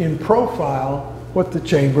shows in profile what the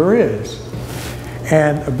chamber is.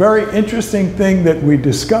 And a very interesting thing that we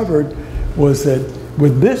discovered was that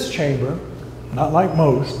with this chamber, not like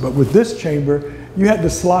most, but with this chamber, you had to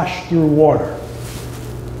slosh through water.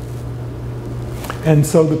 And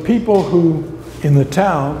so the people who in the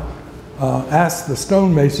town asked the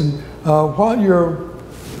stonemason, while you're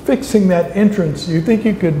fixing that entrance, you think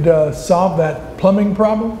you could solve that plumbing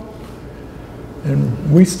problem?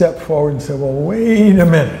 And we stepped forward and said, well, wait a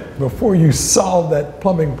minute, before you solve that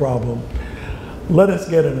plumbing problem, let us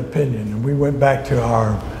get an opinion. And we went back to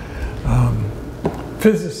our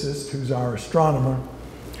physicist, who's our astronomer,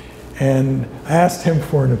 and asked him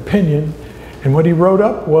for an opinion. And what he wrote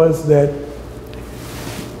up was that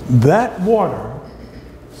water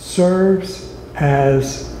serves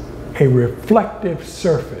as a reflective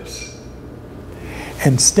surface.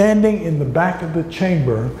 And standing in the back of the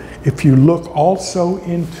chamber, if you look also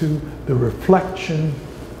into the reflection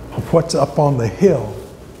of what's up on the hill,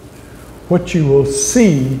 what you will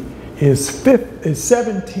see is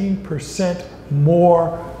 17%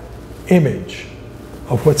 more image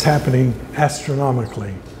of what's happening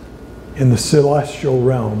astronomically in the celestial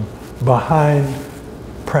realm behind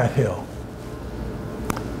Pratt Hill.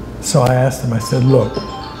 So I asked him, I said, look,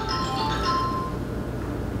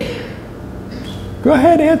 go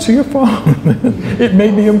ahead, answer your phone. It may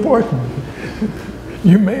be important.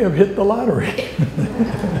 You may have hit the lottery.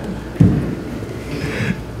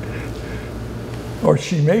 Or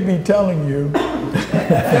she may be telling you,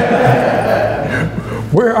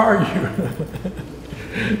 where are you?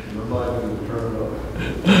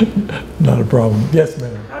 Not a problem. Yes,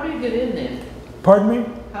 ma'am. How did get in there? Pardon me?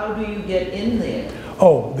 How do you get in there?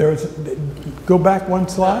 Oh, go back one Not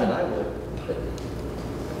that slide. I would.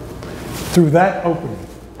 Through that opening.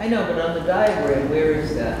 I know, but on the diagram, where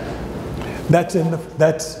is that? That's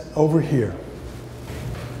over here.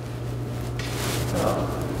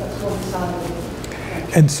 Oh, That's one side of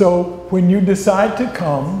it. And so when you decide to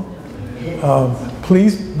come,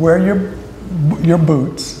 please wear your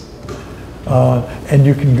boots, and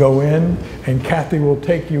you can go in, and Kathy will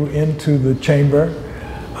take you into the chamber.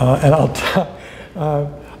 And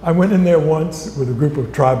I went in there once with a group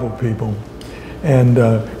of tribal people, and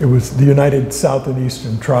it was the United South and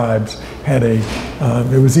Eastern Tribes had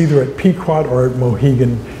it was either at Pequot or at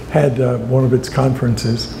Mohegan, had one of its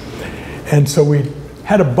conferences. And so we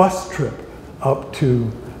had a bus trip up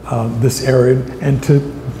to this area and to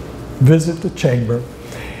visit the chamber.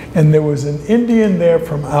 And there was an Indian there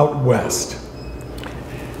from out west.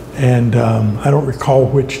 And I don't recall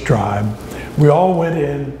which tribe. We all went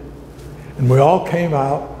in and we all came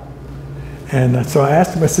out. And so I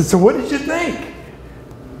asked him, I said, so what did you think?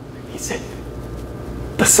 He said,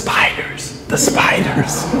 the spiders, the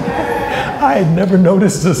spiders. I had never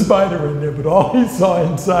noticed a spider in there, but all he saw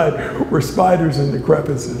inside were spiders in the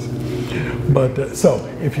crevices. But so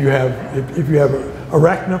if you have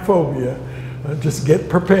arachnophobia, just get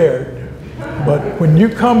prepared. But when you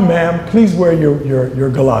come, ma'am, please wear your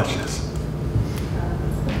galoshes.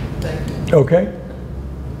 Okay?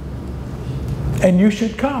 And you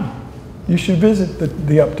should come. You should visit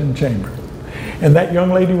the Upton Chamber. And that young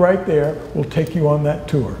lady right there will take you on that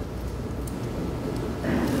tour.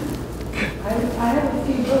 I have a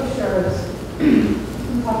few brochures.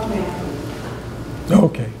 Talk to me after.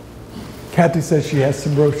 Okay. Kathy says she has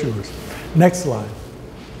some brochures. Next slide.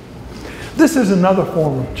 This is another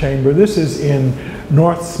form of chamber. This is in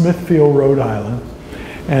North Smithfield, Rhode Island.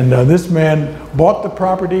 And this man bought the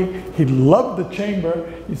property. He loved the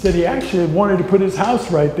chamber. He said he actually wanted to put his house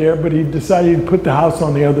right there, but he decided to put the house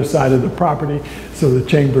on the other side of the property so the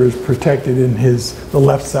chamber is protected in the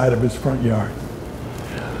left side of his front yard.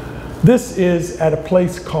 This is at a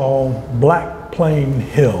place called Black Plain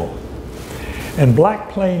Hill. And Black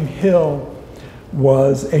Plain Hill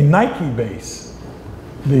was a Nike base.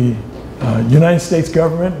 The United States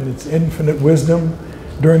government, in its infinite wisdom,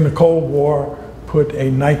 during the Cold War, put a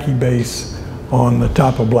Nike base on the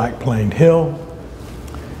top of Black Plain Hill.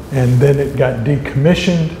 And then it got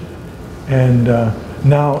decommissioned, and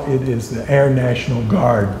now it is the Air National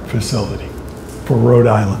Guard facility for Rhode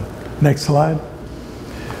Island. Next slide.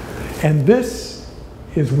 And this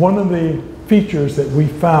is one of the features that we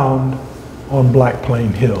found on Black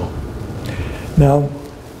Plain Hill. Now,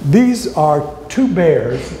 these are two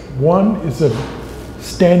bears. One is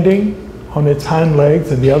standing on its hind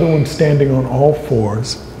legs and the other one standing on all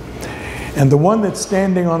fours. And the one that's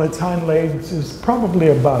standing on its hind legs is probably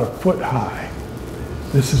about 1 foot high.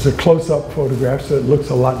 This is a close-up photograph, so it looks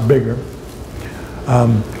a lot bigger.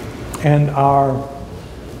 And our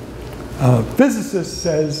physicist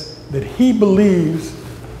says that he believes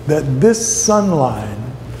that this sun line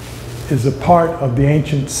is a part of the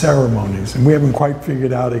ancient ceremonies. And we haven't quite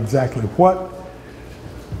figured out exactly what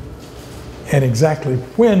and exactly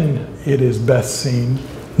when it is best seen.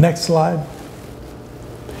 Next slide.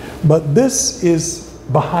 But this is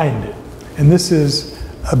behind it. And this is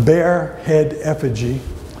a bear head effigy.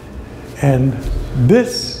 And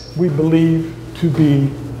this we believe to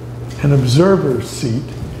be an observer's seat.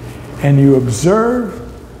 And you observe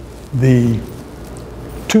the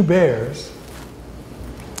two bears,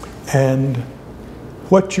 and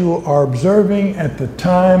what you are observing at the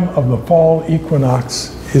time of the fall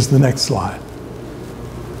equinox is the next slide.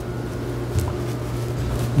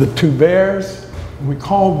 The two bears, we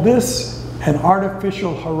call this an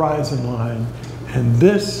artificial horizon line, and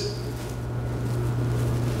this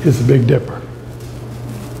is the Big Dipper.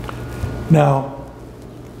 Now,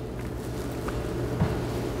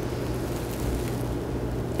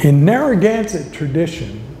 in Narragansett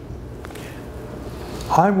tradition,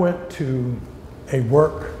 I went to a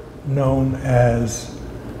work known as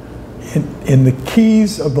In the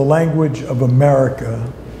Keys of the Language of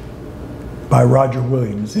America by Roger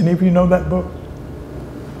Williams. Any of you know that book?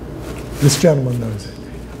 This gentleman knows it.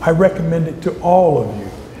 I recommend it to all of you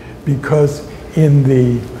because in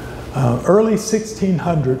the early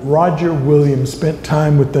 1600s, Roger Williams spent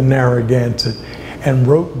time with the Narragansett and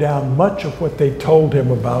wrote down much of what they told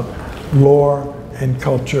him about lore and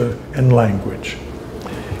culture and language.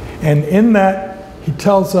 And in that, he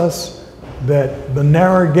tells us that the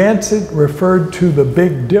Narragansett referred to the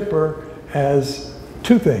Big Dipper as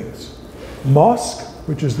two things. Mosk,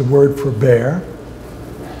 which is the word for bear,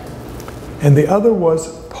 and the other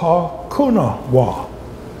was Pakunawa.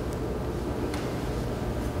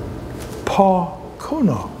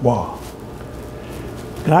 Pakunawa.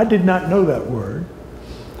 And I did not know that word.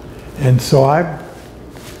 And so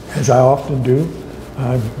as I often do,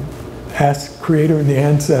 I've asked Creator and the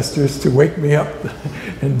ancestors to wake me up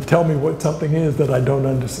and tell me what something is that I don't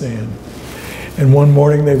understand. And one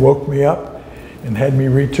morning they woke me up and had me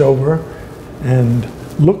reach over and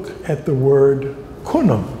look at the word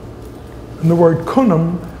kunam. And the word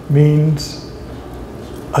kunam means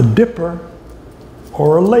a dipper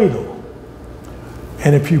or a ladle.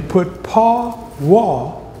 And if you put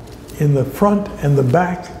pa-wa in the front and the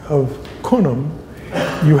back of kunam,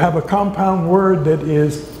 you have a compound word that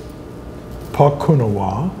is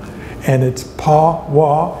pakunawa, and it's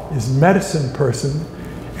pa-wa is medicine person,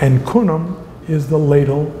 and kunam is the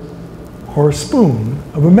ladle or spoon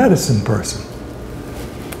of a medicine person.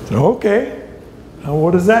 So, okay, now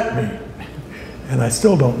what does that mean? And I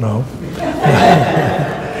still don't know.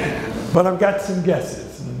 But I've got some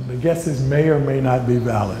guesses, and the guesses may or may not be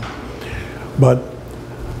valid. But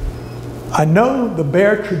I know the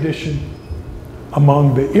bear tradition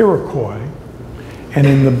among the Iroquois, and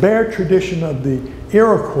in the bear tradition of the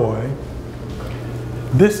Iroquois,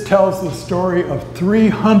 this tells the story of 3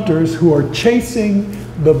 hunters who are chasing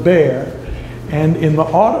the bear, and in the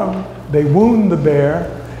autumn they wound the bear,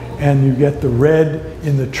 and you get the red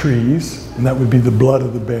in the trees, and that would be the blood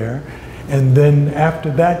of the bear. And then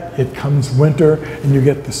after that it comes winter and you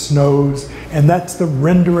get the snows, and that's the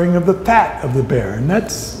rendering of the fat of the bear, and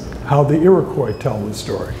that's how the Iroquois tell the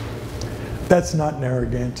story. That's not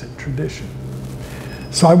Narragansett tradition.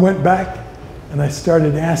 So I went back and I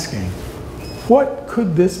started asking, what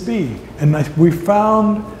could this be? And we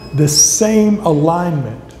found this same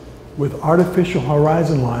alignment with artificial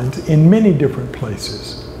horizon lines in many different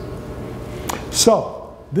places. So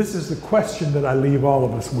this is the question that I leave all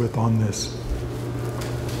of us with on this.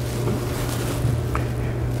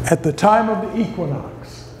 At the time of the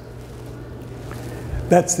equinox,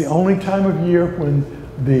 that's the only time of year when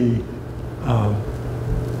the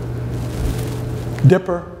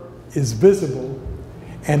dipper is visible,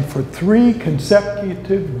 and for 3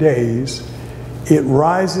 consecutive days it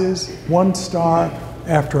rises 1 star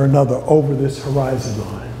after another over this horizon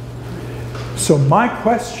line. So my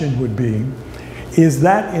question would be, is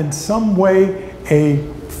that in some way a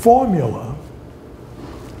formula,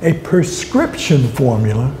 a prescription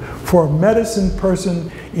formula for a medicine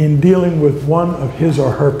person in dealing with one of his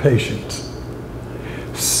or her patients?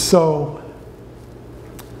 So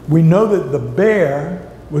we know that the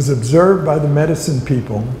bear was observed by the medicine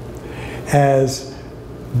people as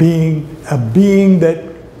being a being that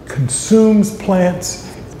consumes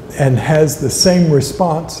plants and has the same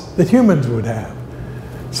response that humans would have.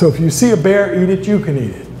 So if you see a bear eat it, you can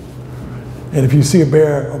eat it. And if you see a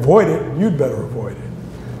bear avoid it, you'd better avoid it.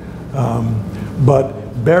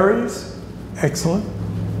 But berries, excellent.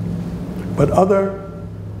 But other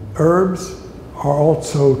herbs are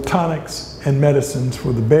also tonics and medicines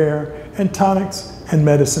for the bear, and tonics and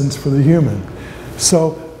medicines for the human.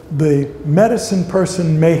 So the medicine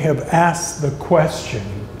person may have asked the question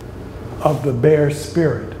of the bear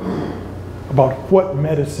spirit about what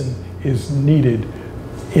medicine is needed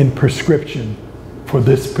in prescription for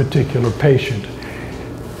this particular patient.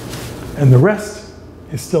 And the rest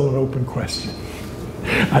is still an open question.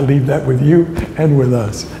 I leave that with you and with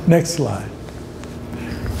us. Next slide.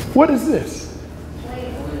 What is this?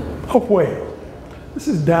 A whale. This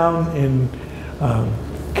is down in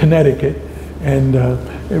Connecticut, and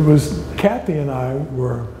it was Kathy and I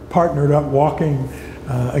were partnered up walking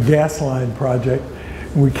a gas line project.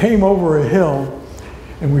 And we came over a hill,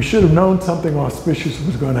 and we should have known something auspicious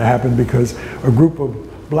was going to happen, because a group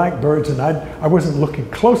of blackbirds, and I wasn't looking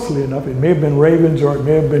closely enough, it may have been ravens or it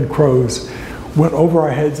may have been crows, went over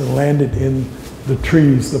our heads and landed in the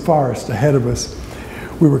trees, the forest ahead of us.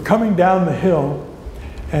 We were coming down the hill,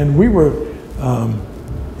 and we were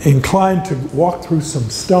inclined to walk through some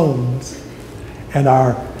stones, and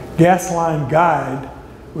our gas line guide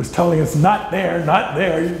was telling us, not there, not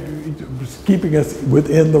there. He was keeping us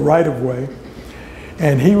within the right of way.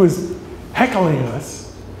 And he was heckling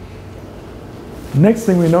us. Next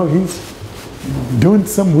thing we know, he's doing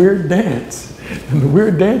some weird dance. And the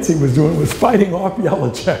weird dance he was doing was fighting off yellow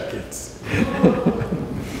jackets.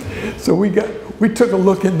 So we took a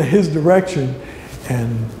look in his direction,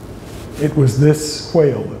 and it was this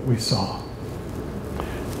whale that we saw.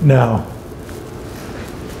 Now,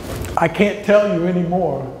 I can't tell you any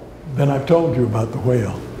more than I've told you about the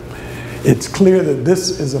whale. It's clear that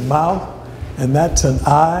this is a mouth, and that's an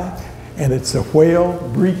eye, and it's a whale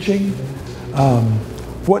breaching.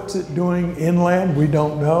 What's it doing inland? We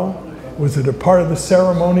don't know. Was it a part of the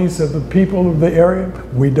ceremonies of the people of the area?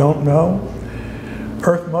 We don't know.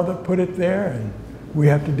 Earth Mother put it there, and we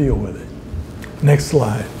have to deal with it. Next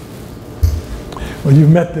slide. Well,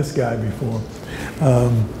 you've met this guy before.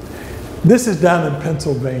 This is down in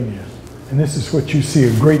Pennsylvania, and this is what you see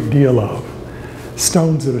a great deal of.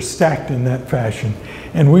 Stones that are stacked in that fashion.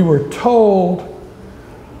 And we were told,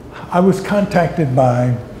 I was contacted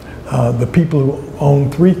by the people who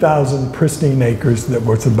own 3,000 pristine acres that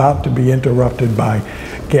was about to be interrupted by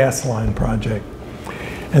gas line project.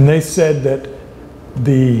 And they said that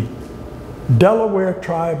the Delaware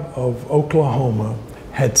tribe of Oklahoma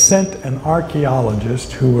had sent an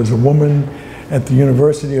archaeologist who was a woman at the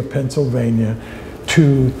University of Pennsylvania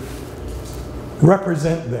to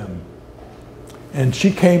represent them. And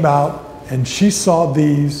she came out and she saw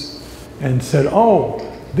these and said, "Oh,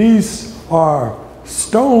 these are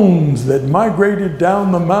stones that migrated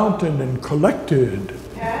down the mountain and collected."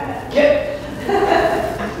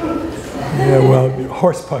 Yeah, well,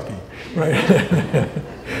 horse pucky, right?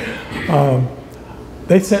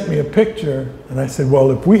 They sent me a picture, and I said,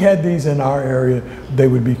 well, if we had these in our area, they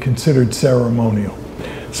would be considered ceremonial.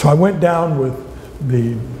 So I went down with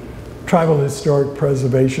the Tribal Historic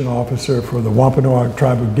Preservation Officer for the Wampanoag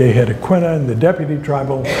Tribe of Gay-Head-Aquina and the Deputy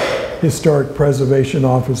Tribal Historic Preservation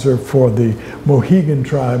Officer for the Mohegan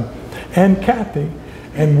Tribe, and Kathy,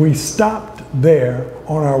 and we stopped there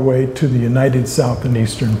on our way to the United South and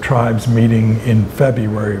Eastern Tribes meeting in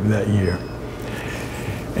February of that year.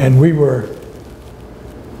 And we were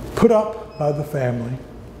put up by the family.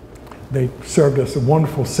 They served us a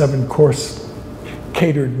wonderful 7-course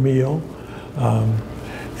catered meal.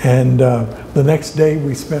 The next day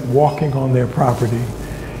we spent walking on their property.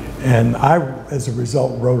 And I, as a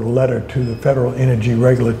result, wrote a letter to the Federal Energy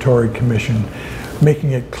Regulatory Commission,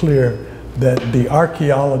 making it clear that the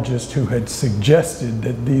archaeologist who had suggested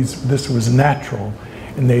that this was natural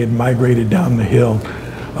and they had migrated down the hill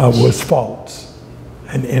was false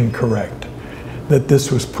and incorrect. That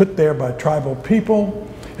this was put there by tribal people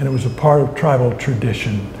and it was a part of tribal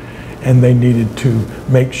tradition, and they needed to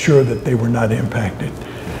make sure that they were not impacted.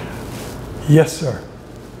 Yes, sir.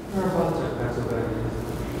 Whereabouts in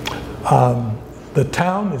Pennsylvania? The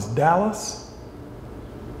town is Dallas,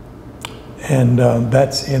 and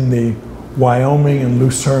that's in the Wyoming and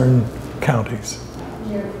Lucerne counties.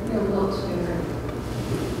 Near Wilkes-Barre.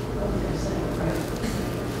 Right?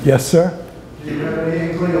 Yes, sir. Do you have any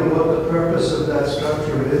inkling of what the purpose of that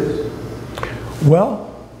structure is? Well,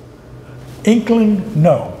 inkling,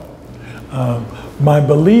 no. My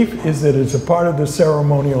belief is that it's a part of the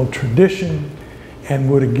ceremonial tradition and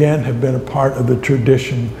would again have been a part of the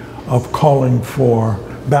tradition of calling for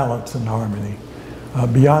balance and harmony.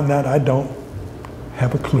 Beyond that, I don't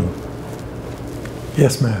have a clue.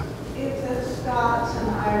 Yes, ma'am. If the Scots and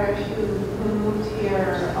Irish who moved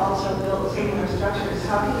here also built similar structures,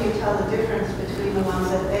 how can you tell the difference between the ones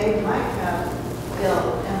that they might have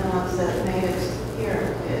built and the ones that natives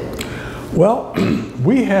here did? Well,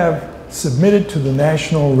 we have submitted to the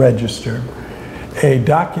National Register a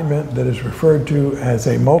document that is referred to as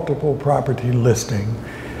a multiple property listing,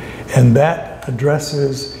 and that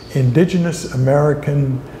addresses indigenous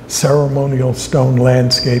American ceremonial stone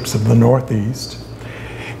landscapes of the Northeast.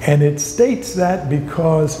 And it states that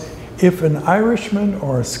because if an Irishman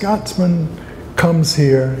or a Scotsman comes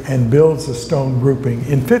here and builds a stone grouping,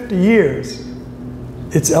 in 50 years,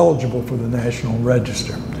 it's eligible for the National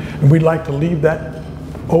Register. And we'd like to leave that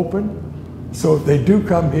open, so if they do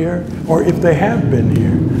come here, or if they have been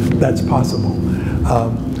here, that's possible.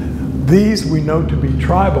 These we know to be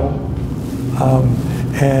tribal,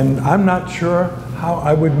 and I'm not sure how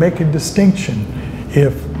I would make a distinction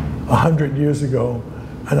if 100 years ago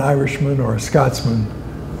an Irishman or a Scotsman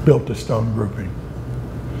built a stone grouping.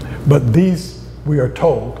 But these, we are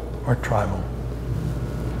told, are tribal.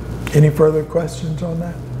 Any further questions on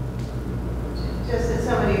that? Just that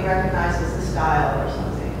somebody recognizes the style or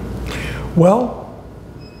something. Well,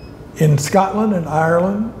 in Scotland and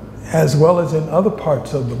Ireland, as well as in other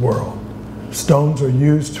parts of the world, stones are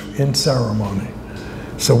used in ceremony.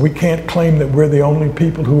 So we can't claim that we're the only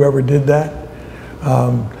people who ever did that,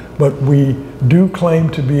 but we do claim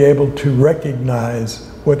to be able to recognize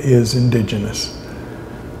what is indigenous.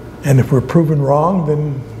 And if we're proven wrong,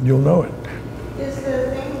 then you'll know it. Is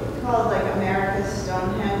the thing called like America's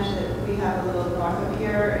Stonehenge that we have a little north of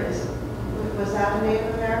here, was that a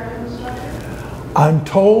Native American structure? I'm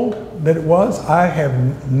told that it was. I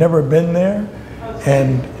have never been there,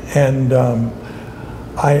 and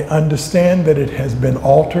I understand that it has been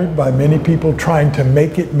altered by many people trying to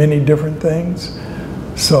make it many different things.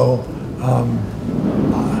 So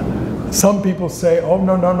Some people say, oh,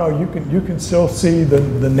 no, no, no, you can still see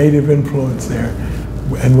the native influence there,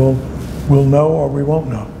 and we'll know or we won't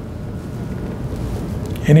know.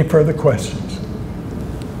 Any further questions?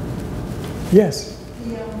 Yes?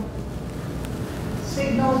 The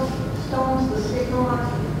signal stones, the signal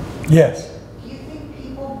ones, Yes. do you think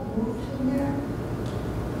people moved from there?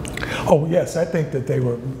 Oh, yes, I think that they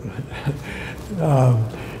were.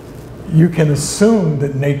 You can assume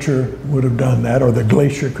that nature would have done that, or the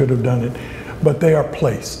glacier could have done it, but they are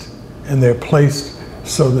placed. And they're placed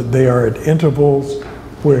so that they are at intervals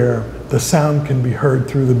where the sound can be heard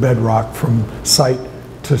through the bedrock from site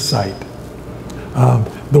to site.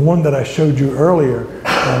 The one that I showed you earlier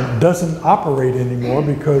doesn't operate anymore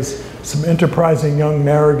because some enterprising young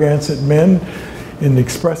Narragansett men, in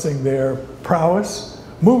expressing their prowess,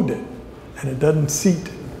 moved it, and it doesn't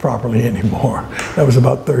seat properly anymore. That was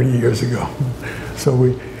about 30 years ago. So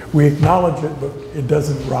we acknowledge it, but it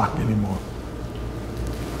doesn't rock anymore.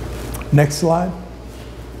 Next slide.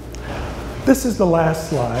 This is the last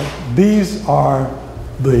slide. These are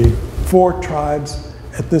the 4 tribes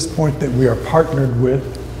at this point that we are partnered with: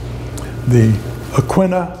 the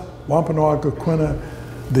Aquinnah, Wampanoag Aquinnah,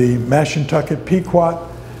 the Mashantucket Pequot,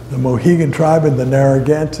 the Mohegan tribe, and the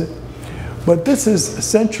Narragansett. But this is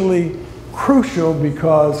essentially crucial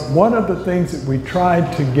because one of the things that we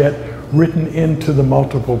tried to get written into the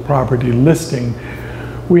multiple property listing,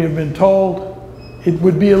 we have been told it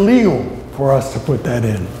would be illegal for us to put that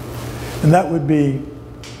in. And that would be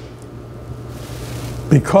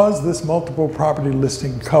because this multiple property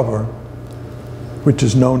listing cover, which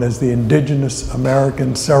is known as the Indigenous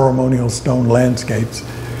American Ceremonial Stone Landscapes,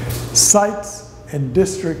 sites and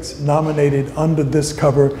districts nominated under this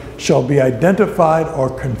cover shall be identified or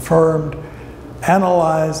confirmed,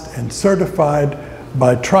 analyzed, and certified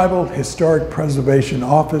by tribal historic preservation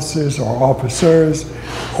officers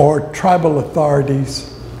or tribal authorities.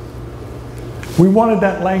 We wanted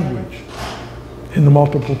that language in the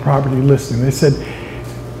multiple property listing. They said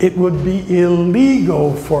it would be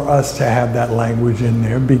illegal for us to have that language in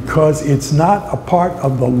there because it's not a part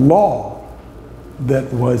of the law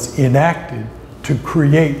that was enacted to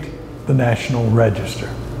create the National Register.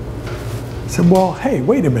 I said, well, hey,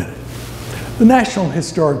 wait a minute. The National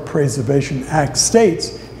Historic Preservation Act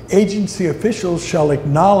states agency officials shall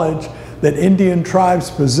acknowledge that Indian tribes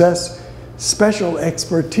possess special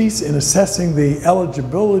expertise in assessing the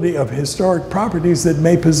eligibility of historic properties that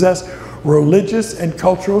may possess religious and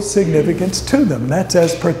cultural significance to them. And that's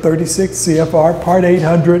as per 36 CFR Part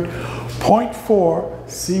 800.4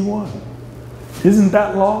 C1. Isn't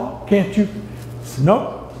that law? Can't you?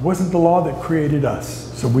 Nope, it wasn't the law that created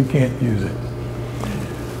us, so we can't use it.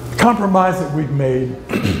 The compromise that we've made,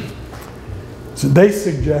 so they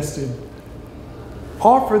suggested,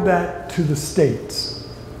 offer that to the states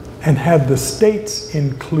and have the states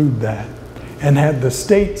include that and have the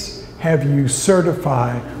states have you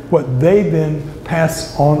certify what they then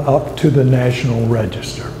pass on up to the National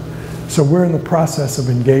Register. So we're in the process of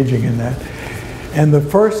engaging in that. And the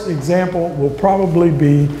first example will probably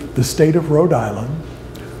be the state of Rhode Island,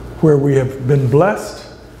 where we have been blessed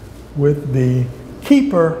with the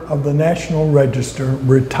keeper of the National Register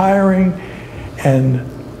retiring and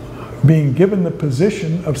being given the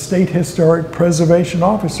position of State Historic Preservation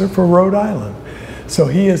Officer for Rhode Island. So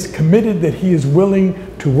he is committed that he is willing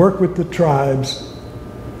to work with the tribes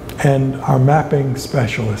and our mapping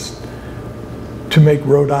specialist to make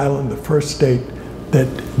Rhode Island the first state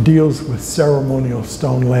that deals with ceremonial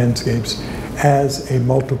stone landscapes as a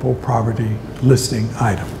multiple property listing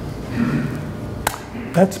item.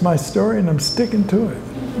 That's my story and I'm sticking to it.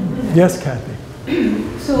 Yes, Kathy?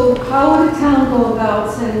 So how would a town go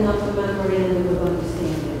about setting up the memorandum of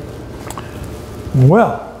understanding?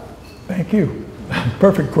 Well, thank you.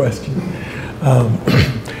 Perfect question.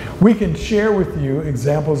 We can share with you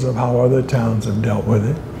examples of how other towns have dealt with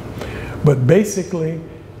it, but basically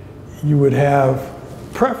you would have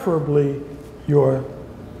preferably your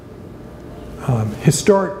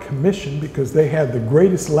historic commission, because they have the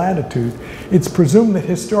greatest latitude. It's presumed that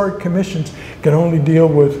historic commissions can only deal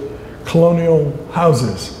with colonial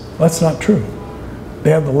houses. That's not true.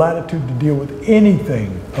 They have the latitude to deal with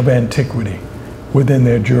anything of antiquity within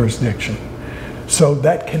their jurisdiction. So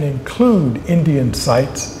that can include Indian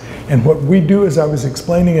sites. And what we do, as I was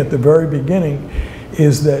explaining at the very beginning,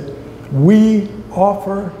 is that we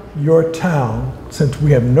offer your town, since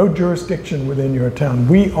we have no jurisdiction within your town,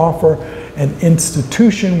 we offer an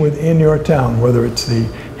institution within your town, whether it's the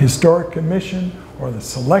Historic Commission or the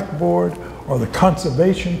Select Board or the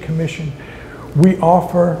Conservation Commission. We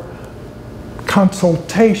offer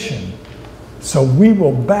consultation So we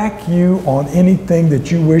will back you on anything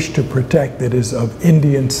that you wish to protect that is of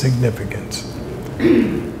Indian significance.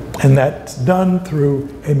 And that's done through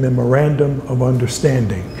a memorandum of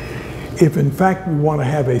understanding. If in fact we want to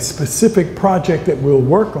have a specific project that we'll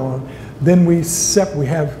work on, then we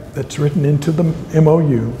have, that's written into the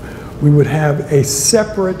MOU, we would have a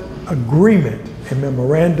separate agreement, a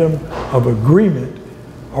memorandum of agreement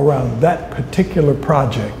around that particular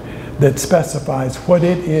project that specifies what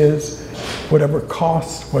it is, whatever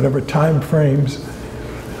costs, whatever time frames.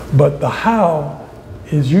 But the how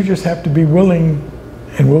is you just have to be willing,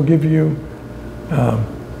 and we'll give you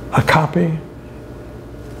a copy.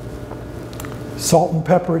 Salt and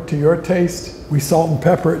pepper it to your taste. We salt and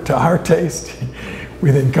pepper it to our taste. We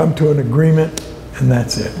then come to an agreement, and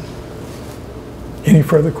that's it. Any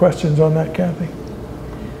further questions on that, Kathy?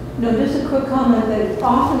 No, just a quick comment that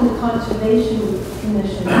often the Conservation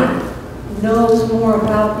Commission knows more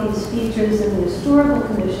about these features than the Historical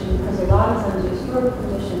Commission, because a lot of times the Historical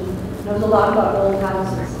Commission knows a lot about old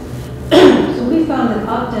houses. So we found that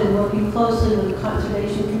Upton, working closely with the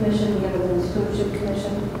Conservation Commission, we have a Land Stewardship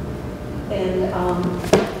Commission, and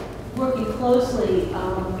working closely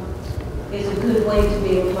is a good way to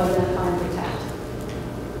be able to identify and protect.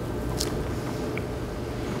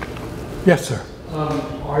 Yes, sir.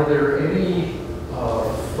 Are there any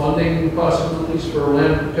funding possibilities for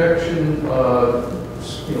land protection,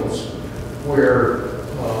 where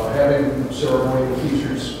having ceremonial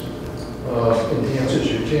features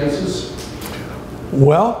enhances your chances?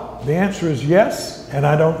 Well, the answer is yes, and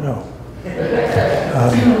I don't know.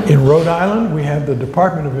 In Rhode Island, we have the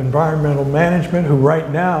Department of Environmental Management, who right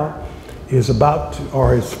now is about to,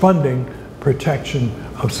 or is funding protection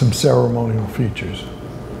of some ceremonial features.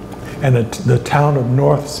 And the town of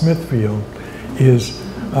North Smithfield is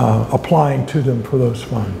applying to them for those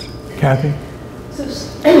funds. Kathy? So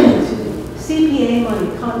CPA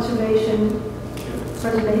money, Conservation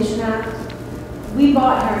Preservation Act, we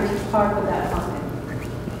bought Heritage Park with that funding.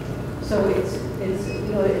 So it's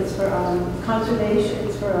for conservation,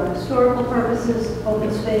 it's for historical purposes,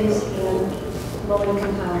 open space, and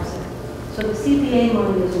low-income housing. So the CPA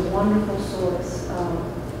money is a wonderful source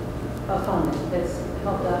of funding that's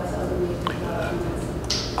helped us underneath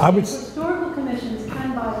the historical commissions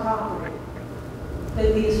can buy property. The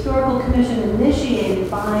historical commission initiated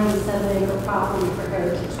buying the 7-acre property for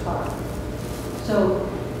Heritage Park. So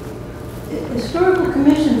historical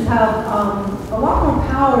commissions have a lot more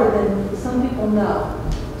power than some people know.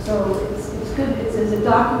 So it's good. There's a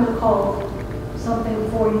document called Something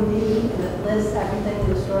 40B, and it lists everything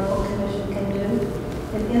the historical commission can do.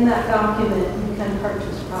 And in that document, you can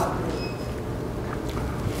purchase property.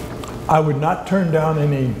 I would not turn down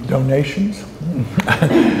any donations.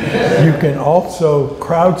 You can also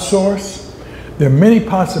crowdsource. There are many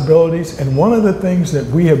possibilities, and one of the things that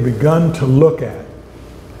we have begun to look at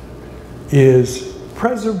is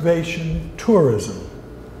preservation tourism.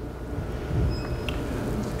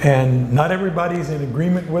 And not everybody's in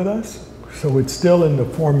agreement with us, so it's still in the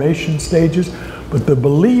formation stages, but the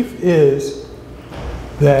belief is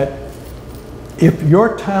that if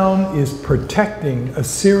your town is protecting a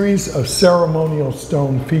series of ceremonial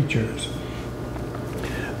stone features,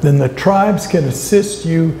 then the tribes can assist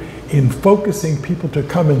you in focusing people to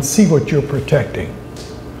come and see what you're protecting.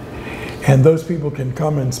 And those people can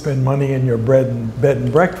come and spend money in your bed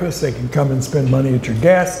and breakfast. They can come and spend money at your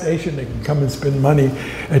gas station. They can come and spend money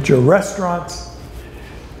at your restaurants.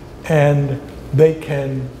 And they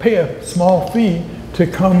can pay a small fee to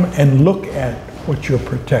come and look at what you're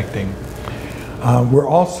protecting. We're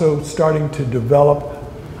also starting to develop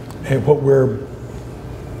what we're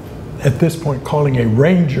at this point calling a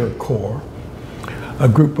Ranger Corps, a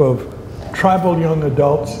group of tribal young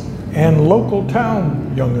adults and local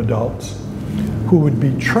town young adults who would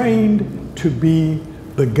be trained to be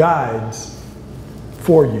the guides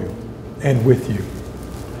for you and with you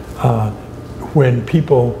when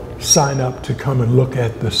people sign up to come and look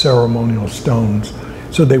at the ceremonial stones.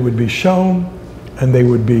 So they would be shown and they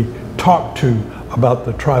would be talked to about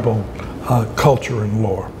the tribal culture and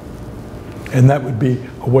lore. And that would be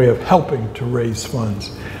a way of helping to raise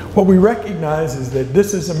funds. What we recognize is that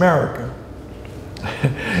this is America.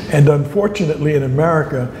 And unfortunately in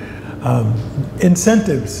America,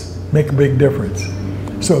 incentives make a big difference.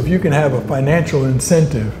 So if you can have a financial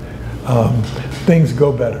incentive, things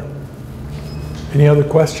go better. Any other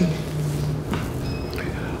questions?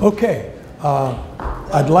 Okay,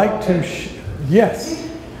 I'd like to, yes?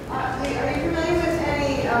 Are you familiar with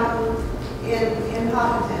any, in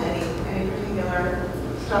Hopkinton, any particular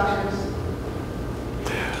structures?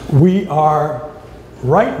 We are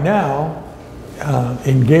right now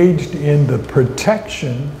engaged in the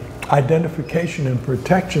protection, identification and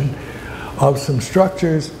protection of some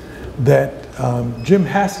structures that Jim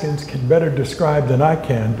Haskins can better describe than I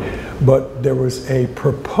can, but there was a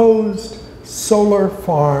proposed solar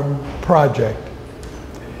farm project,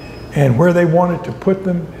 and where they wanted to put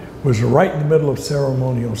them was right in the middle of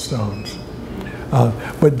ceremonial stones.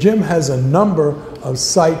 But Jim has a number of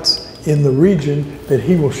sites in the region that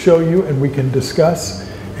he will show you and we can discuss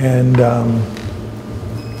and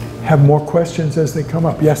have more questions as they come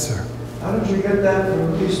up. Yes, sir. How did you get that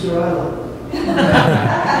from Easter Island?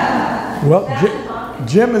 Well,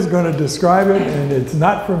 Jim is going to describe it, and it's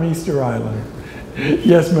not from Easter Island.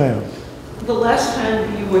 Yes, ma'am. The last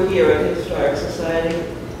time you were here at Historic Society,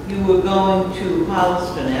 you were going to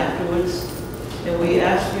Holliston afterwards, and we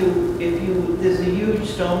asked you if there's a huge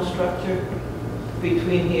stone structure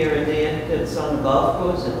between here and there that's on the golf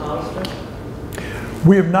course in Holliston.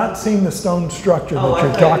 We have not seen the stone structure that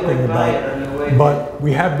you're talking about, but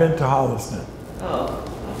we have been to Holliston. Oh.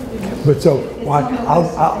 But so,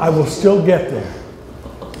 I will still get there.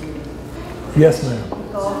 Yes, ma'am.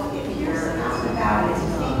 So if you're out and about and you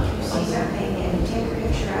think you see something and you take a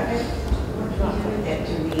picture of it, what do we do with it?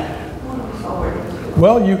 Do we move forward?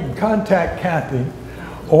 Well, you can contact Kathy,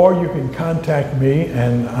 or you can contact me,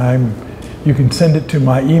 and you can send it to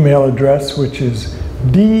my email address, which is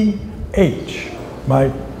DH,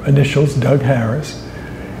 my initials, Doug Harris,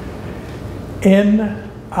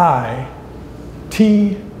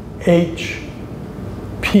 NITHP,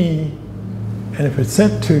 and if it's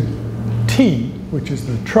sent to T, which is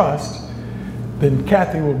the trust, then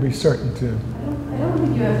Kathy will be certain to. I don't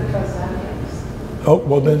think you have to trust that. Oh,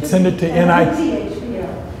 well then send it to NIT. I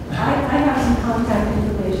have some contact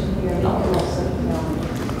information here. You can also email me.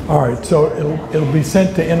 All right, so it'll be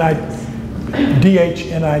sent to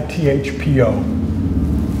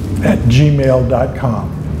DHNITHPO@gmail.com.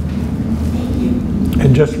 Thank you.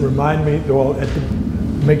 And just remind me, well,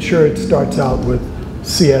 make sure it starts out with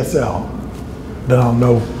CSL. Then I'll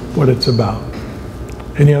know what it's about.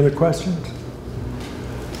 Any other questions?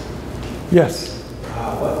 Yes.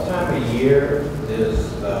 What time of year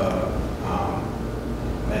does the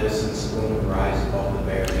medicine spoon rise above the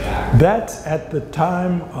very back? That's at the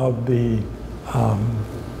time of the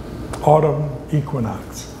autumn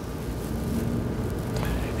equinox.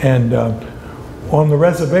 And on the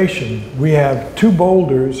reservation, we have two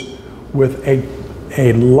boulders with a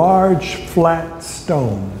large flat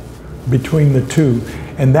stone between the two,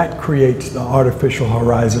 and that creates the artificial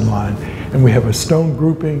horizon line. And we have a stone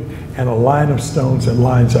grouping and a line of stones that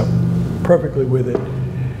lines up perfectly with it.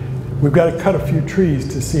 We've got to cut a few trees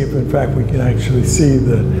to see if in fact we can actually see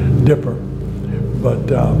the dipper, but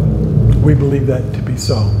we believe that to be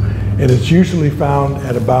so. And it's usually found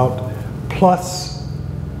at about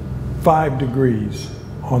 +5 degrees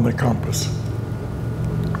on the compass.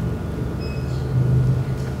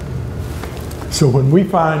 So when we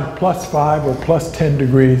find +5 or +10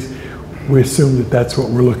 degrees, we assume that that's what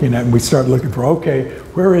we're looking at, and we start looking for, okay,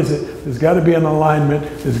 where is it? There's got to be an alignment,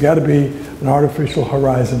 there's got to be an artificial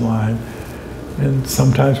horizon line, and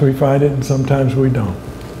sometimes we find it and sometimes we don't.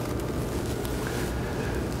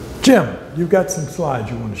 Jim, you've got some slides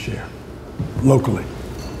you want to share locally.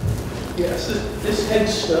 Yes, this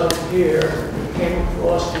headstone here came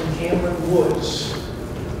across in Cameron Woods.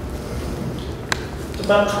 It's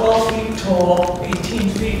about 12 feet tall, 18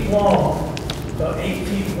 feet long, about 8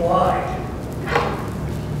 feet wide.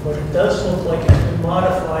 But it does look like it's been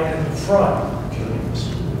modified in the front.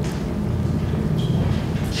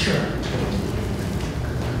 Sure.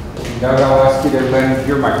 Doug, I'll ask you to lend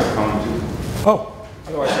your microphone too. Oh,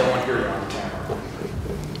 Otherwise, I won't hear you on camera.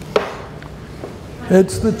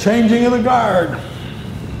 it's the changing of the guard.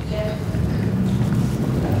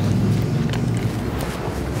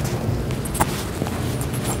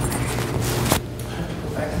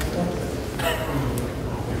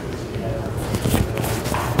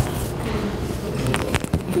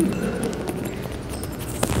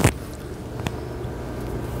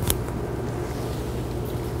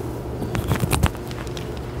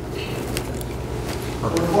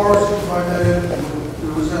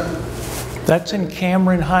 That's in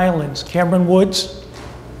Cameron Highlands, Cameron Woods,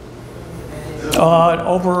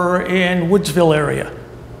 over in Woodsville area,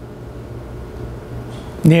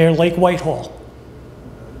 near Lake Whitehall.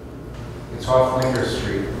 It's off Linker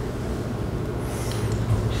Street.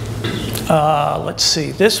 Let's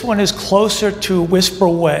see, this one is closer to Whisper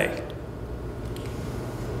Way.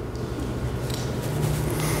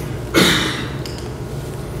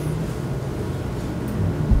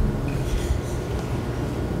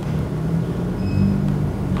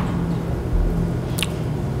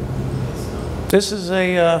 This is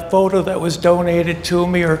a photo that was donated to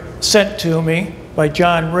me or sent to me by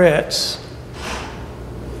John Ritz.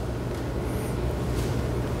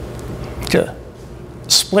 It's a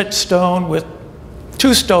split stone with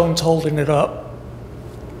two stones holding it up.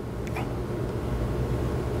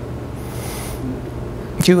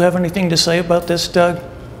 Do you have anything to say about this, Doug?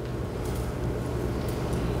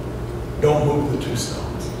 Don't move the two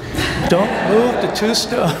stones. Don't move the two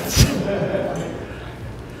stones.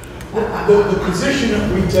 The position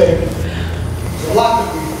that we take, there's a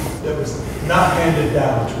lot that was not handed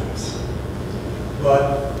down to us.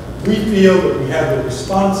 But we feel that we have the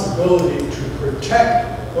responsibility to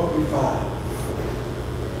protect what we find.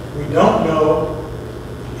 We don't know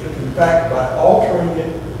if, in fact, by altering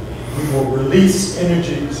it, we will release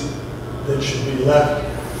energies that should be left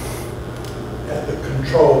at the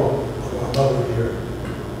control of our Mother the Earth.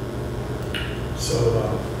 So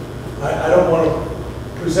I don't want to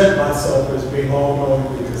present myself as being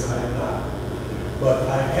all-knowing, because I am not. But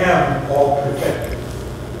I am all protected.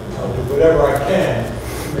 I'll do whatever I can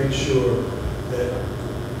to make sure that...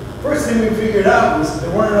 First thing we figured out was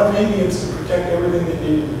there weren't enough Indians to protect everything that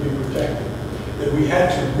needed to be protected. That we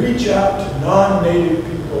had to reach out to non-native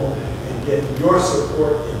people and get your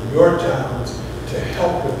support in your towns to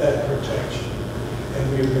help with that protection.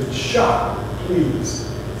 And we have been shocked,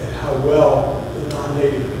 pleased, at how well the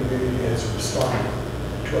non-native community has responded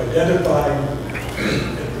to identifying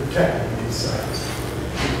and protecting these sites.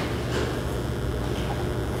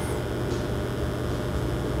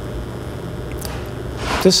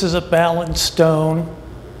 This is a balanced stone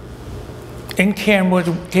in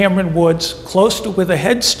Cameron Woods, close to where the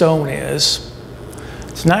headstone is.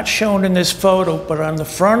 It's not shown in this photo, but on the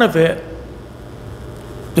front of it,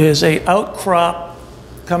 there's an outcrop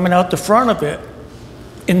coming out the front of it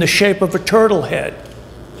in the shape of a turtle head,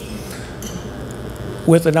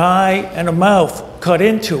 with an eye and a mouth cut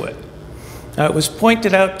into it. Now, it was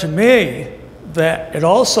pointed out to me that it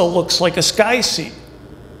also looks like a sky seat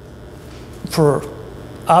for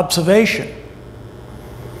observation.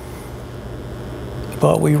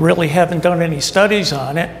 But we really haven't done any studies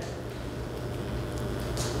on it.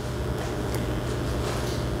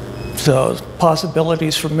 So,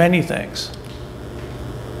 possibilities for many things.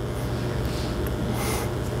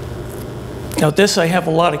 Now this I have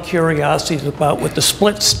a lot of curiosities about with the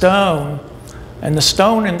split stone, and the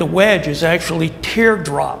stone in the wedge is actually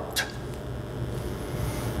teardropped.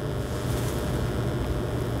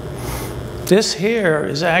 This here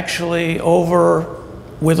is actually over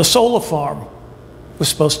where the solar farm was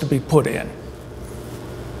supposed to be put in.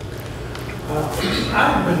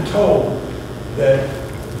 I've been told that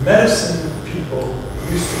medicine people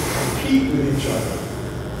used to compete with each other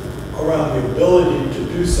around the ability to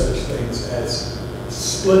do such things as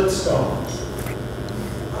split stones.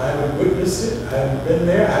 I haven't witnessed it, I haven't been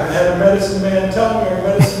there, I haven't had a medicine man tell me or a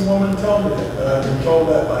medicine woman tell me that, but I've been told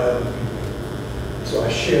that by other people. So I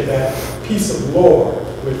share that piece of lore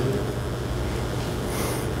with you.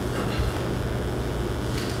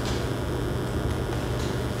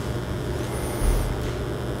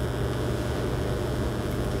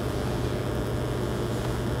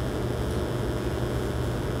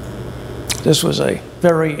 This was a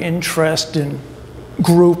very interesting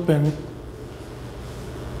group,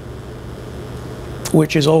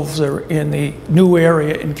 which is over in the new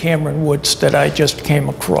area in Cameron Woods that I just came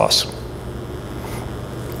across.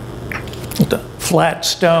 The flat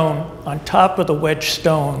stone on top of the wedge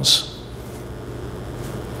stones,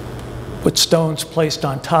 with stones placed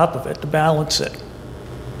on top of it to balance it.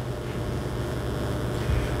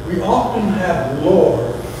 We often have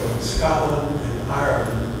lore from Scotland and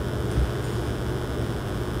Ireland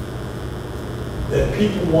that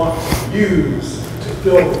people want to use to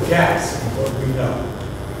fill the gaps in what we know.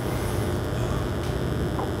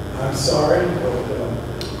 I'm sorry, but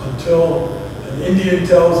until an Indian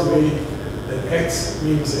tells me that X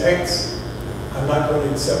means X, I'm not going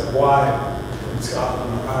to accept Y from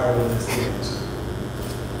Scotland or Ireland as the answer.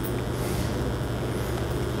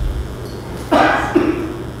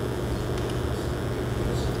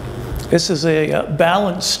 This is a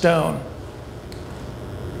balanced stone.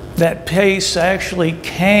 That paste actually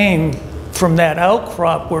came from that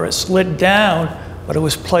outcrop where it slid down, but it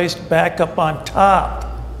was placed back up on top.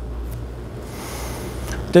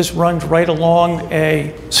 This runs right along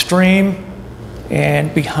a stream,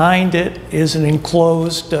 and behind it is an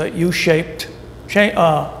enclosed U-shaped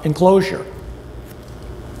enclosure.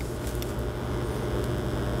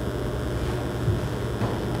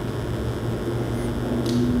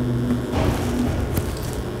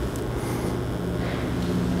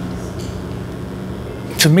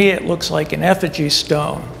 To me, it looks like an effigy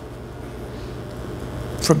stone.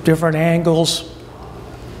 from different angles.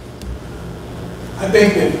 I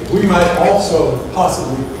think that we might also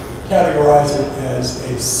possibly categorize it as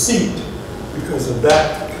a seat because of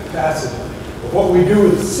that capacity. But what we do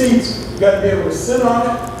with seats, you've got to be able to sit on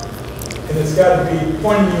it, and it's got to be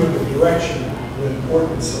pointing you in the direction of an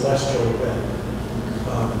important celestial event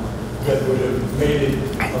that would have made it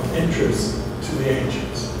of interest to the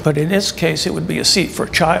ancients. But in this case, it would be a seat for a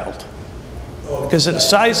child because of the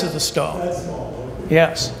size of the stone. That's small.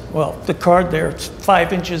 Yes, well, the card there, it's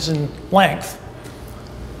 5 inches in length,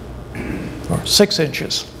 or 6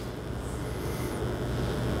 inches.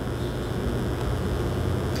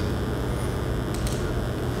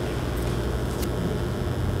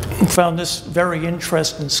 I found this very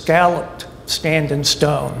interesting scalloped stand-in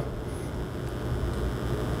stone.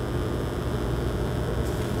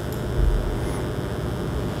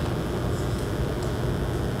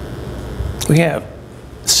 We have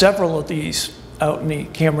several of these out in the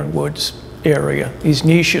Cameron Woods area, these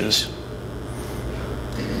niches.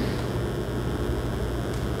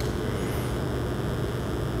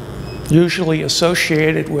 Usually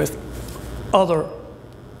associated with other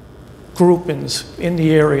groupings in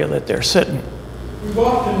the area that they're sitting. We've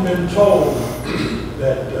often been told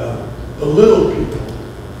that the little people,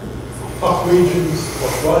 Hopkinton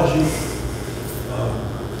or Raji,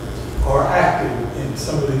 are active in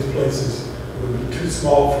some of these places. It would be too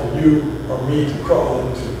small for you or me to crawl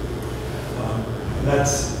into. And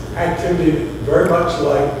that's activity very much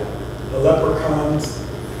like the leprechauns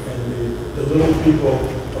and the little people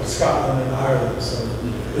of Scotland and Ireland. So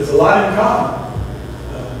there's a lot in common.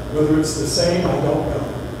 Whether it's the same, I don't know.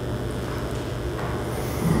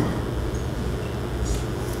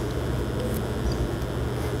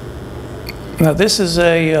 Now this is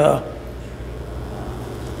a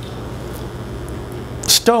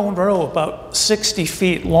stone row about 60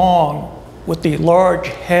 feet long with the large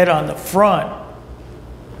head on the front.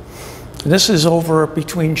 This is over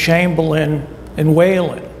between Chamberlain and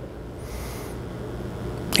Wayland.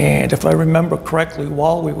 And if I remember correctly,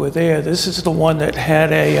 while we were there, this is the one that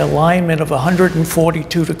had an alignment of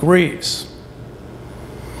 142 degrees.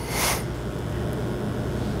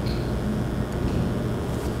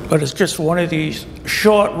 But it's just one of these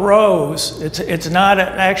short rows. It's not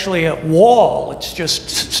actually a wall, it's just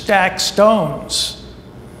stacked stones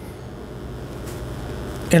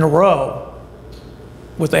in a row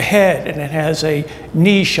with a head, and it has a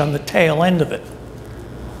niche on the tail end of it.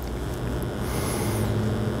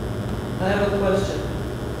 I have a question.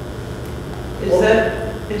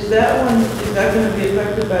 Is that going to be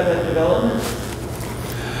affected by that development?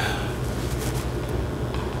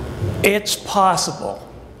 It's possible.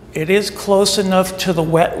 It is close enough to the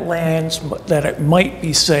wetlands that it might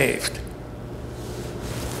be saved.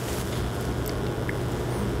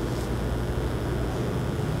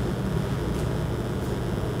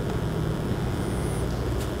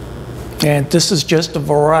 And this is just a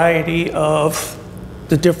variety of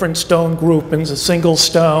the different stone groupings, a single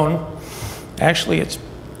stone. Actually, it's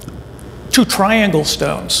 2 triangle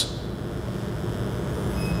stones.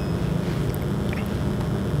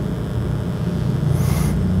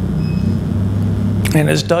 And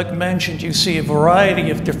as Doug mentioned, you see a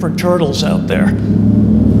variety of different turtles out there.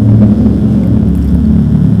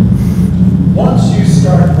 Once you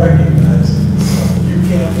start recognizing something, you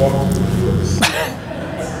can't walk through the woods.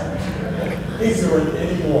 Ignorant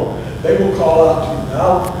anymore. They will call out to you. Now,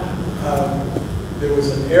 there was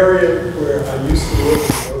an area where I used to live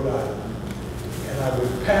in Rhode Island, and I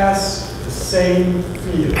would pass the same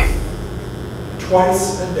field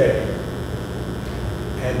twice a day.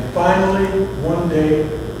 And finally, one day,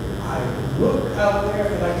 I looked out there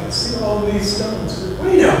and I could see all of these stones.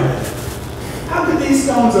 Wait a minute. How could these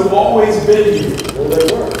stones have always been here? Well, they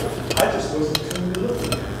were. I just wasn't tuned to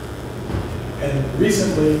looking at them. And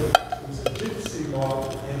recently, there was a gypsy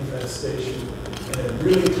moth infestation, and it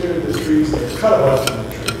really cleared the trees. They cut a bunch of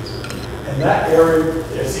the trees. And that area,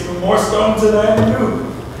 there's even more stones than I ever knew.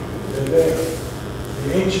 They're there. The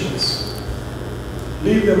ancients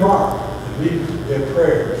leave their mark. Lead their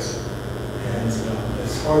prayers. And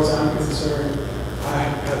as far as I'm concerned, I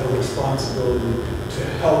have a responsibility to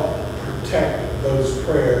help protect those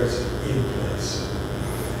prayers in place.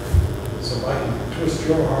 So if I can twist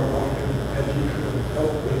your arm, I can have you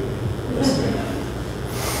help with this thing.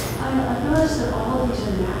 I've noticed that all of these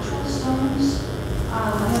are natural stones. I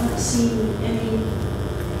haven't seen any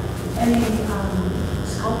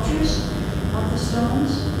sculptures of the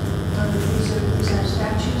stones. These are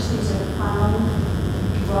statues, these are found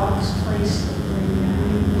rocks placed in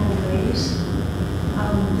unusual ways.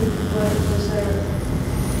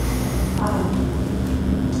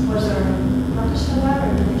 Was there a purpose for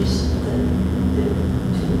whatsoever, they just,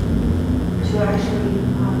 to actually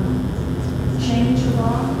change the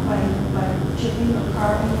law by chipping or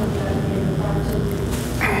carving or that in the front of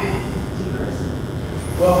the earth?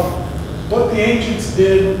 Well, what the ancients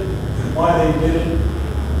did and why they did it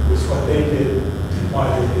was what they did and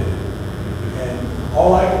why they did it. And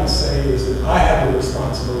all I can say is that I have a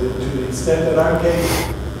responsibility to the extent that I'm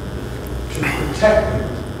capable to protect them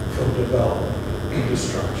from development and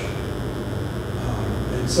destruction.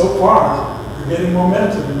 And so far, we're getting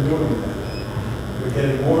momentum in doing that. We're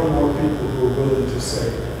getting more and more people who are willing to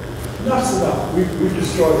say, enough's enough. We've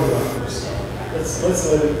destroyed enough of this stuff. Let's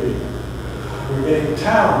let it be. We're getting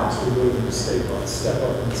towns who are willing to step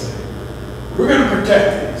up and say, we're going to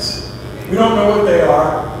protect these. We don't know what they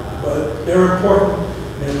are, but they're important.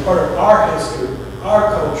 They're part of our history, our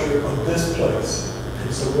culture of this place.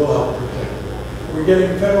 And so we'll help protect them. We're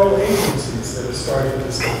getting federal agencies that are starting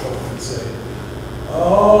to step up and say,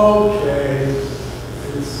 okay,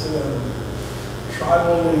 it's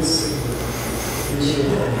tribally significant.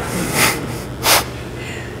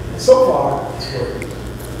 So far, it's working.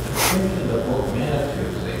 In the book Manitou,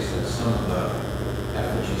 they said some of the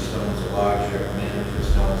effigy stones are larger Manitou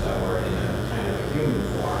stones that were in a kind of a human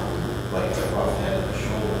form, like the rough head and the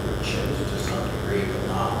shoulder were chipped to some degree, but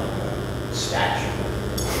not like a statue.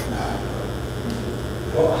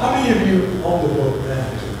 Well, how many of you own the book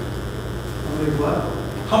Manitou? How many what?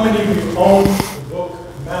 How many of you own the book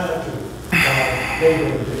Manitou by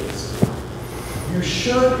William Davis? You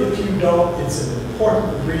should. If you don't, it's an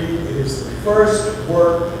important read. It is the first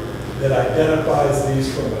work that identifies these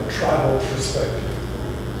from a tribal perspective.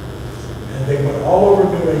 And they went all over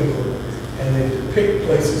New England, and they depict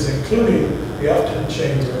places, including the Upton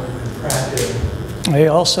Chamber and Pratt Hill. They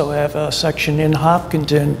also have a section in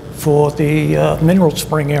Hopkinton for the mineral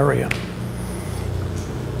spring area.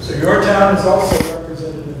 So your town is also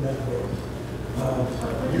represented in that book.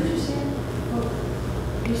 What did you say?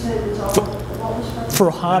 You said it's all, what was that? For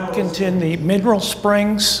Hopkinton, the mineral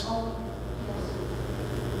springs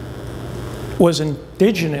was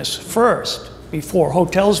indigenous first, before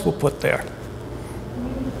hotels were put there.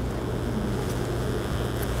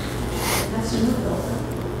 That's a new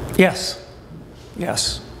building. Yes,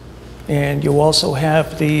 yes. And you also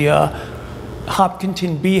have the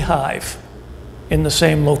Hopkinton Beehive in the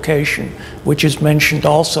same location, which is mentioned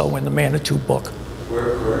also in the Manitou book.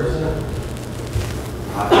 Where is it?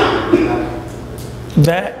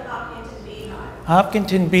 That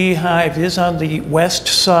Hopkinton Beehive is on the west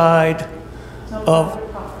side of.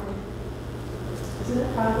 Private property. Isn't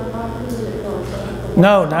it private property? Is it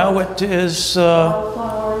No, now it is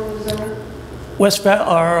Wildflower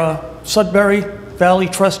Reserve? Sudbury Valley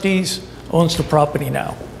Trustees owns the property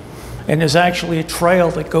now. And there's actually a trail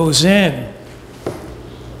that goes in.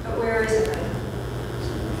 But where is it right now?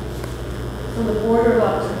 From the border of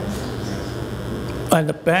Upton. On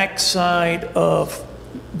the backside of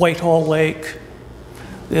Whitehall Lake,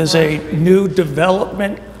 there's a new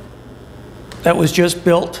development that was just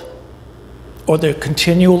built, or they're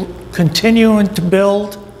continuing to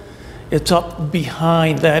build. It's up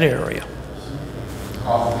behind that area,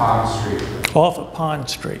 Off Pond Street. off of Pond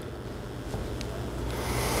Street.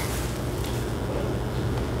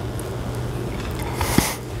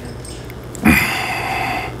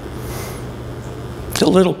 There's a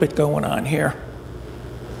little bit going on here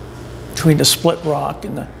between the split rock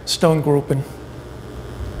and the stone grouping.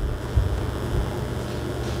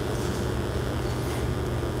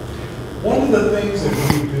 One of the things that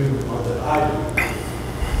we do, or that I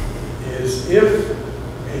do, is if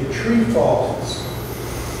a tree falls,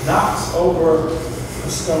 knocks over a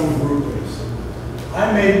stone grouping,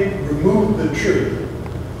 I may remove the tree,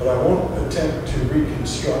 but I won't attempt to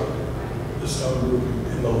reconstruct the stone grouping.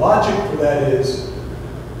 And the logic for that is,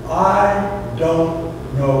 I don't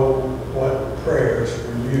know what prayers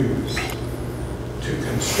were used to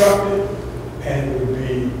construct it, and it would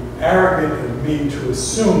be arrogant of me to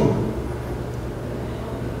assume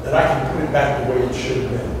that I can put it back the way it should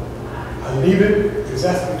have been. I leave it because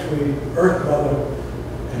that's between Earth Mother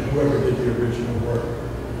and whoever did the original work.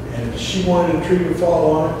 And if she wanted a tree to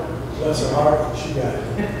fall on it, bless her heart, she got it.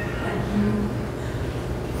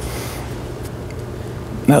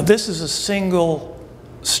 Now this is a single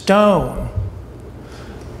stone,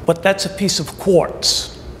 but that's a piece of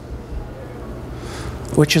quartz,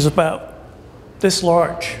 which is about this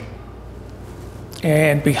large.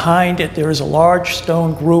 And behind it, there is a large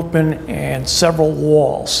stone grouping and several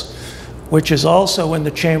walls, which is also in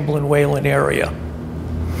the Chamberlain-Wayland area.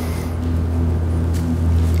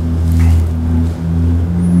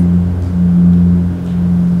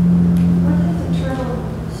 What does the turtle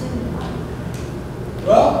signify?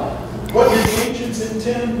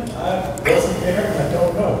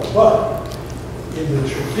 But in the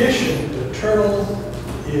tradition, the turtle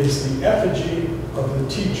is the effigy of the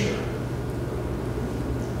teacher.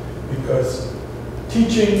 Because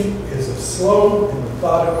teaching is a slow and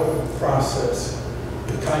methodical process,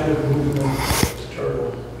 the kind of movement that the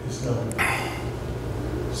turtle is known for.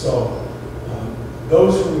 So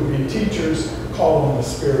those who would be teachers call on the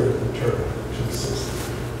spirit of the turtle to assist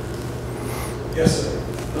them. Yes, sir?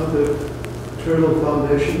 Are the turtle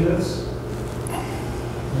foundation myths?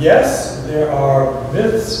 Yes, there are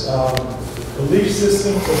myths, belief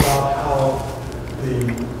systems about how the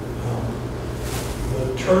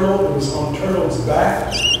turtle, it was on turtle's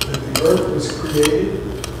back that the earth was created.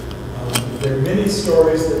 There are many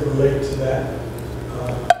stories that relate to that.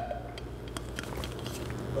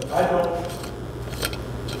 But I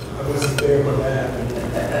wasn't there when that happened.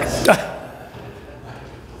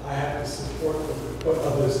 I have to support what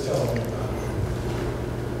others tell me about it.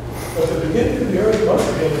 But the beginning of the earth must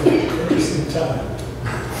have been an interesting time.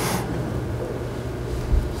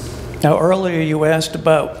 Now, earlier you asked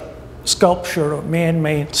about sculpture of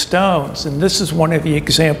man-made stones, and this is one of the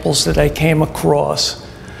examples that I came across.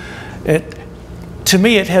 To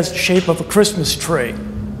me, it has the shape of a Christmas tree.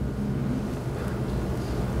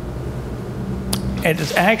 And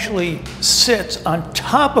it actually sits on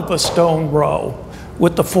top of a stone row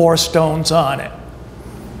with the 4 stones on it.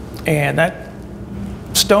 And that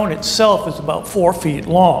stone itself is about 4 feet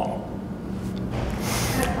long.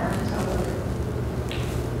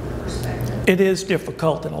 It is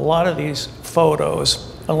difficult in a lot of these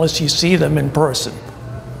photos, unless you see them in person.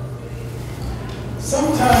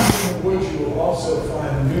 Sometimes in the woods you will also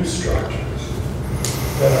find new structures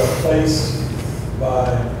that are placed by,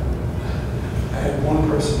 I had one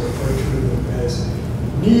person refer to them as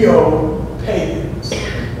neo-pagans,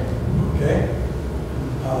 okay?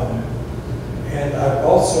 And I've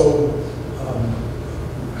also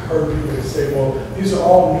heard people say, well, these are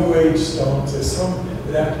all New Age stones. There's some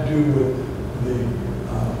that have to do with the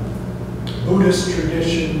Buddhist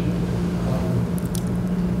tradition,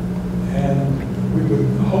 and we would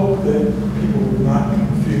hope that people would not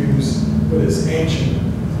confuse what is ancient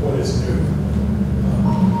with what is new.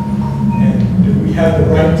 And do we have the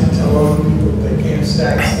right to tell other people that they can't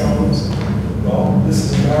stack stones? Well, this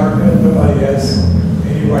is America, and nobody has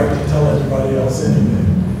any right to tell anybody else anything.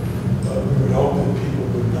 But we would hope that people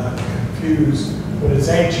would not confuse what is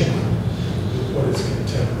ancient with what is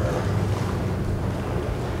contemporary.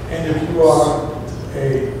 And if you are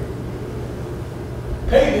a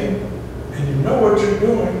pagan and you know what you're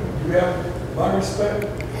doing, you have my respect.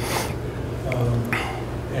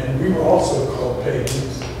 And we were also called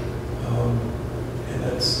pagans. And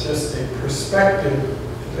that's just a perspective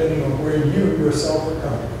depending on where you yourself are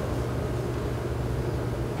coming from.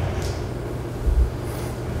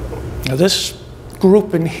 Now this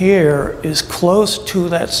group in here is close to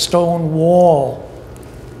that stone wall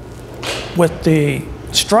with the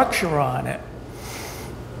structure on it.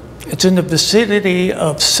 It's in the vicinity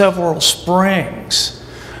of several springs.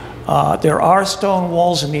 There are stone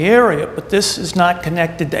walls in the area, but this is not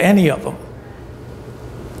connected to any of them.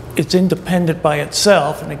 It's independent by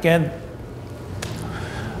itself, and again,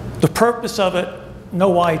 the purpose of it,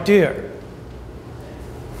 no idea.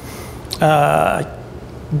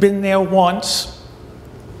 Been there once,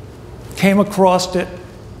 came across it,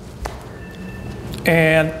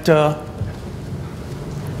 and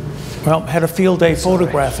well, had a field day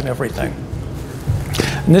photograph and everything.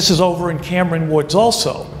 And this is over in Cameron Woods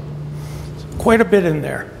also. Quite a bit in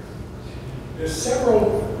there. There's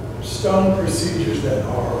several stone procedures that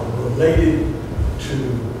are related to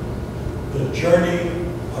the journey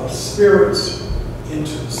of spirits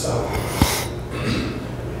into the south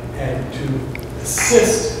and to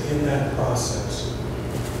assist in that process.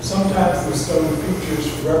 Sometimes the stone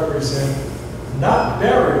features represent not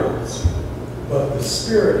burials, but the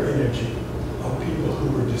spirit energy of people who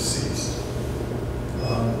were deceased.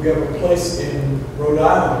 We have a place in Rhode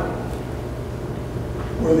Island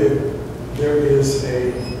where there is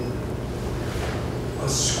a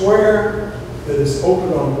square that is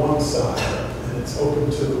open on one side and it's open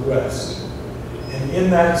to the west. And in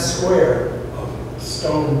that square of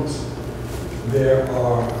stones, there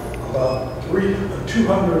are about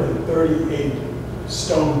 238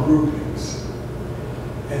 stone groupings.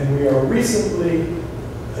 And we are recently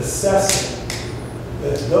assessing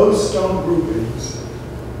that those stone groupings,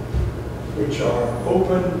 which are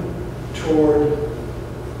open toward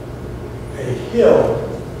a hill,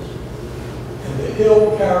 and the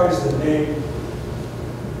hill carries the name,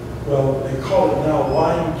 well, they call it now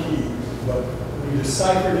Lime Key, but we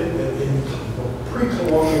deciphered it that in the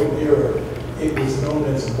pre-colonial era, it was known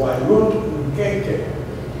as Wailund Nkeke.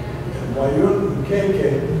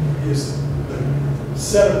 Wayunkeke is the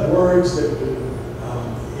set of words that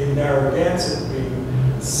in Narragansett mean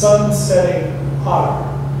sun-setting otter.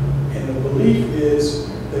 And the belief is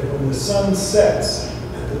that when the sun sets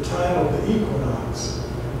at the time of the equinox,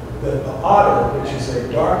 that the otter, which is a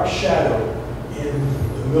dark shadow in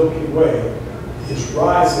the Milky Way, is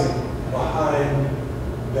rising behind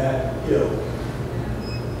that hill.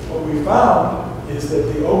 What we found is that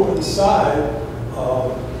the open side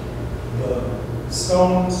of the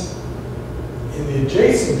stones in the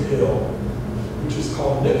adjacent hill, which is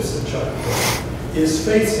called Nipsachuk Hill, is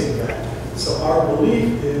facing that. So our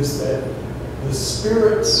belief is that the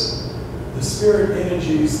spirit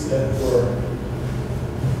energies that were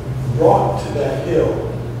brought to that hill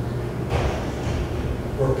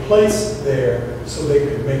were placed there so they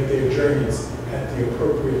could make their journeys at the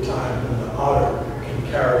appropriate time when the otter can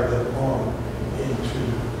carry them on into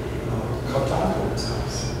Kautanko's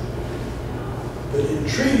house. The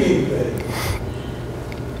intriguing thing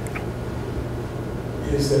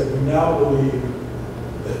is that we now believe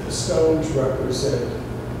that the stones represent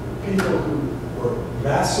people who were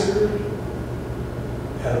massacred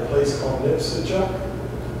at a place called Nipsachuk,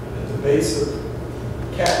 at the base of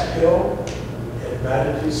Cat Hill, at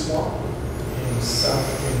Manatee Swamp, in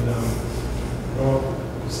North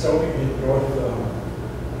Stony, in North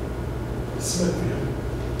Smithfield.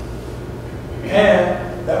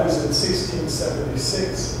 And that was in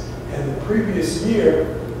 1676. And the previous year,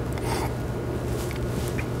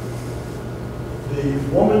 the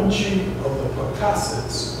woman chief of the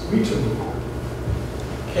Pocasets, Weetamoo,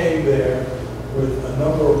 came there with a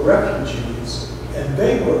number of refugees, and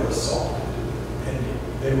they were assaulted. And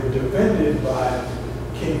they were defended by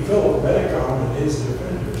King Philip Medicom and his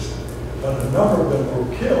defenders, but a number of them were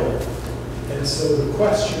killed. And so the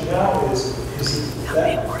question now is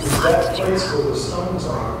that place where the stones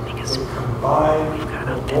are the combined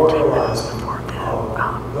memorializing of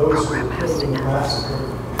those who were killed in the massacre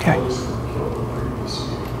and those who were killed the previous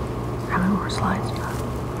year. How many more slides, John?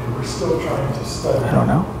 And we're still trying to study. I don't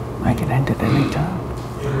know. I can end it any time.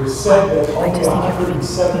 It was said that I only just think if we,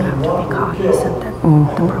 171 have to be were cognizant killed that at the the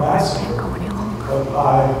program massacre. can't go any longer. But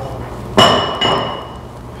I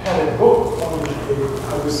had a book on it. I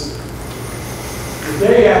was, the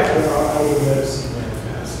day after our Elder Medicine Man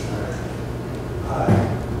passed away, I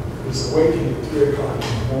was awakened at 3 o'clock in the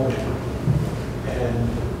morning and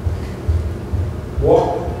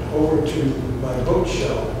walked over to my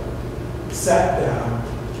bookshelf, sat down,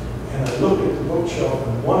 and I looked at the bookshelf,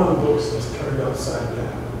 and one of the books was turned upside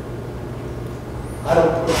down. I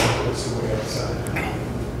don't put my books away upside down.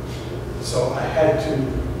 So I had to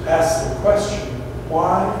ask the question,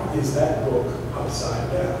 why is that book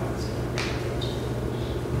upside down?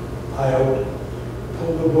 I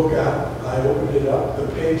pulled the book out, I opened it up. The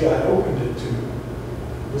page I opened it to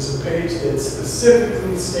was a page that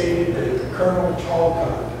specifically stated that Colonel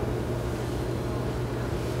Talcott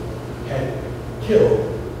had killed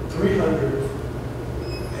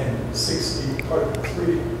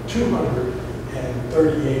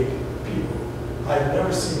 238 people. I've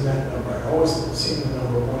never seen that number. I've always seen the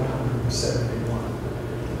number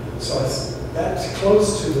 171. So that's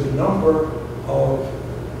close to the number of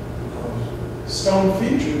stone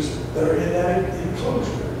features that are in that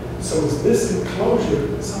enclosure. So is this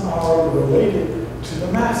enclosure somehow related to the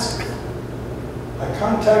massacre? I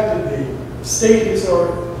contacted the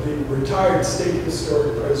retired state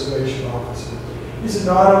historic preservation officer. He said,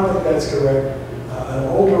 no, I don't think that's correct. An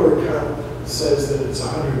older account says that it's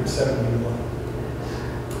 171.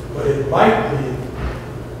 But it might be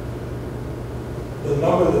the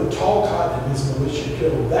number that Talcott and his militia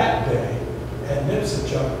killed that day at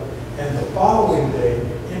Nipsachuk and the following day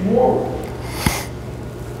in Warwick.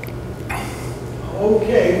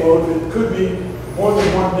 Okay, well, if it could be more than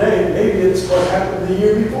one day, maybe it's what happened the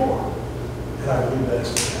year before. And I believe that's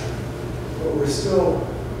what happened. But we're still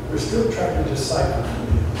trying to decipher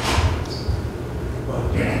things. But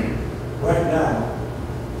right now,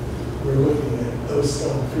 we're looking at those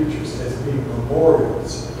stone features as being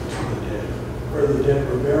memorials to the dead. Where the dead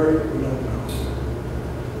were buried, we don't know.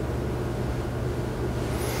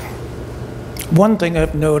 One thing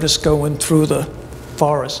I've noticed going through the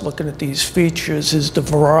forest, looking at these features, is the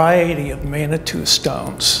variety of Manitou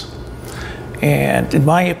stones. And in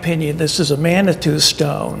my opinion, this is a Manitou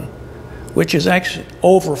stone, which is actually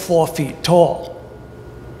over 4 feet tall.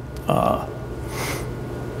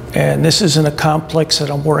 And this is in a complex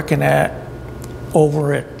that I'm working at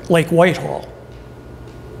over at Lake Whitehall.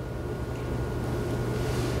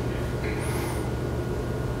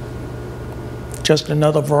 Just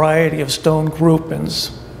another variety of stone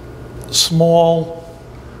groupings, small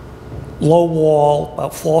low wall,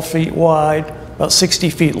 about 4 feet wide, about 60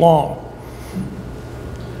 feet long.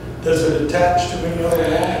 Does it attach to any other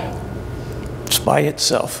wall? It's by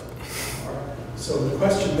itself. So the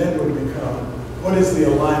question then would become, what is the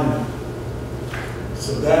alignment?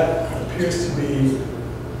 So that appears to be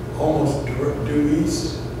almost due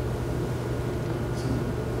east. So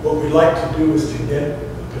what we like to do is to get a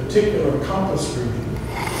particular compass reading,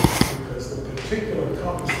 because the particular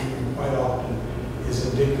compass reading quite often is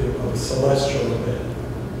indicative of a celestial event.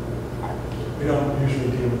 We don't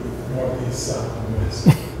usually deal with northeast, south, and west.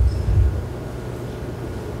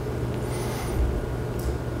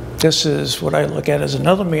 This is what I look at as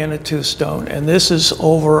another Manitou stone, and this is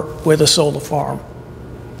over where the solar farm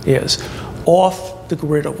is, off the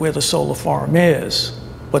grid of where the solar farm is,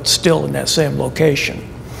 but still in that same location.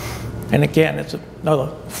 And again, it's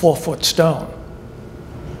another 4-foot stone.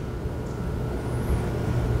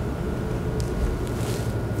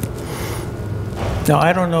 Now,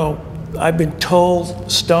 I don't know, I've been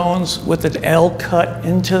told stones with an L cut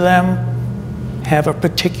into them have a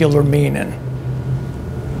particular meaning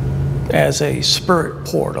as a spirit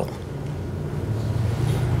portal.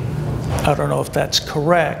 I don't know if that's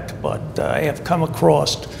correct, but I have come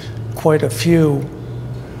across quite a few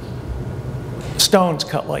stones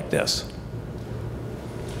cut like this.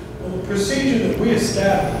 Well, the procedure that we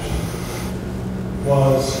established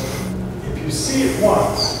was, if you see it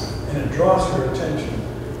once and it draws your attention,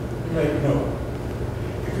 you make note.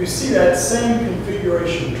 If you see that same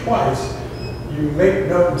configuration twice, you make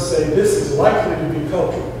note and say, this is likely to be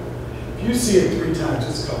cultural. If you see it 3 times,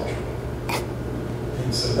 it's cultural.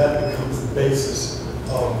 And so that becomes the basis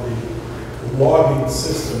of the logging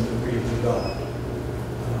system that we've developed.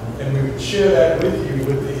 And we would share that with you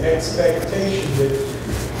with the expectation that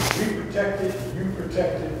we protect it, you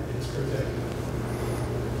protect it, it's protected.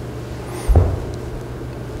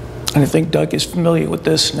 And I think Doug is familiar with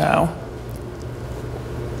this now.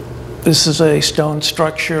 This is a stone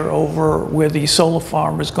structure over where the solar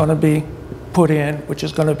farm is going to be put in, which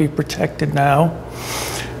is going to be protected now.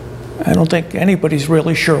 I don't think anybody's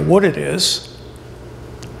really sure what it is,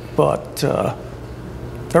 but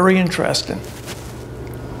very interesting.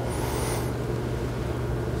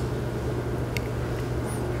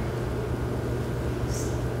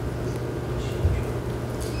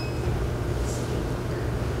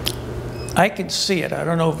 I can see it. I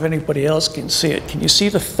don't know if anybody else can see it. Can you see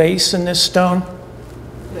the face in this stone?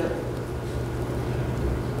 Yeah.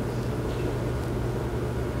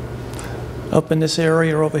 Up in this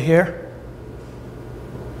area over here?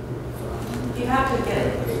 You have to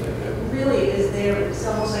get, really is there, it's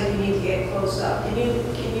almost like you need to get close up. Can you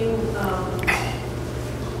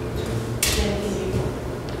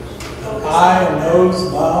focus Eye, on that?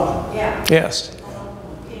 nose, mouth. Yeah. Yes.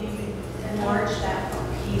 Can you enlarge that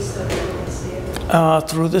piece so that you can see it?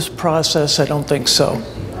 Through this process, I don't think so.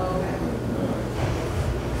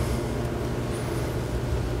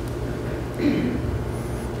 Okay.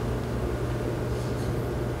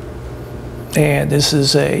 And this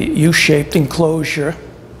is a U-shaped enclosure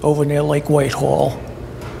over near Lake Whitehall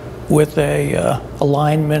with a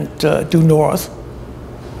alignment due north.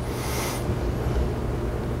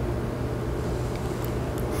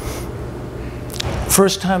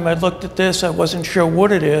 First time I looked at this, I wasn't sure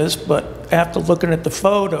what it is, but after looking at the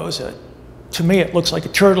photos, to me it looks like a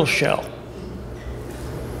turtle shell.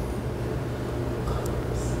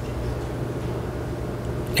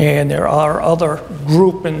 And there are other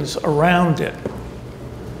groupings around it.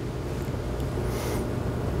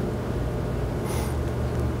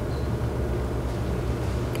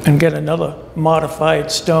 And get another modified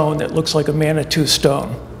stone that looks like a Manitou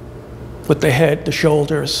stone with the head, the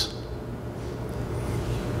shoulders.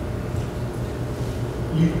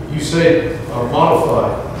 You say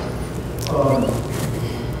modified.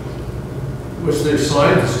 Was there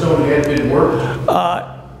signs the stone had been worked?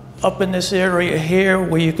 Up in this area here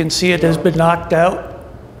where you can see it has been knocked out,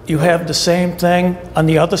 you have the same thing on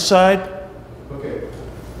the other side. Okay.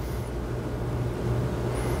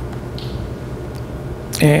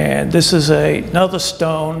 And this is another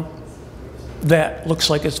stone that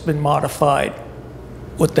looks like it's been modified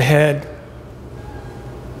with the head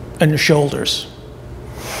and the shoulders.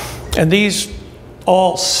 And these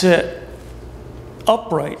all sit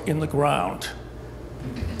upright in the ground.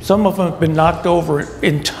 Some of them have been knocked over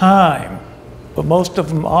in time, but most of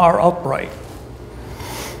them are upright.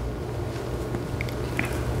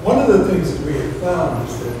 One of the things that we have found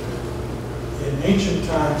is that in ancient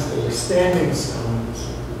times there were standing stones,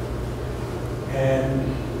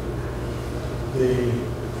 and the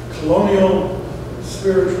colonial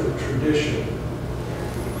spiritual tradition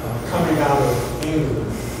coming out of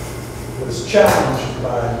England was challenged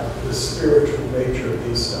by the spiritual nature of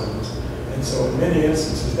these stones. And so in many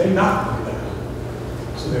instances, they knocked them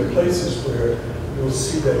down. So there are places where you'll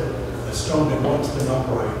see that a stone had once been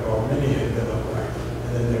upright, or many had been upright,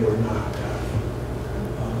 and then they were knocked down.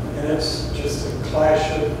 And it's just a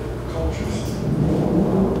clash of cultures.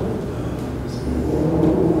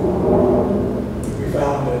 We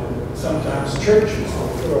found that sometimes churches were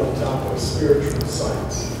put on top of spiritual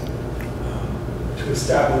sites to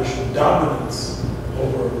establish dominance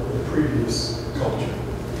over the previous culture.